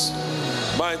Jesus'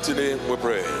 mighty name we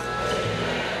pray.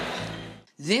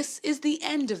 This is the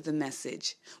end of the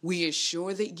message. We are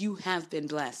sure that you have been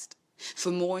blessed.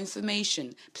 For more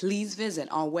information, please visit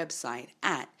our website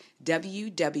at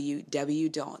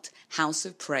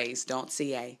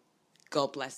www.houseofpraise.ca. God bless.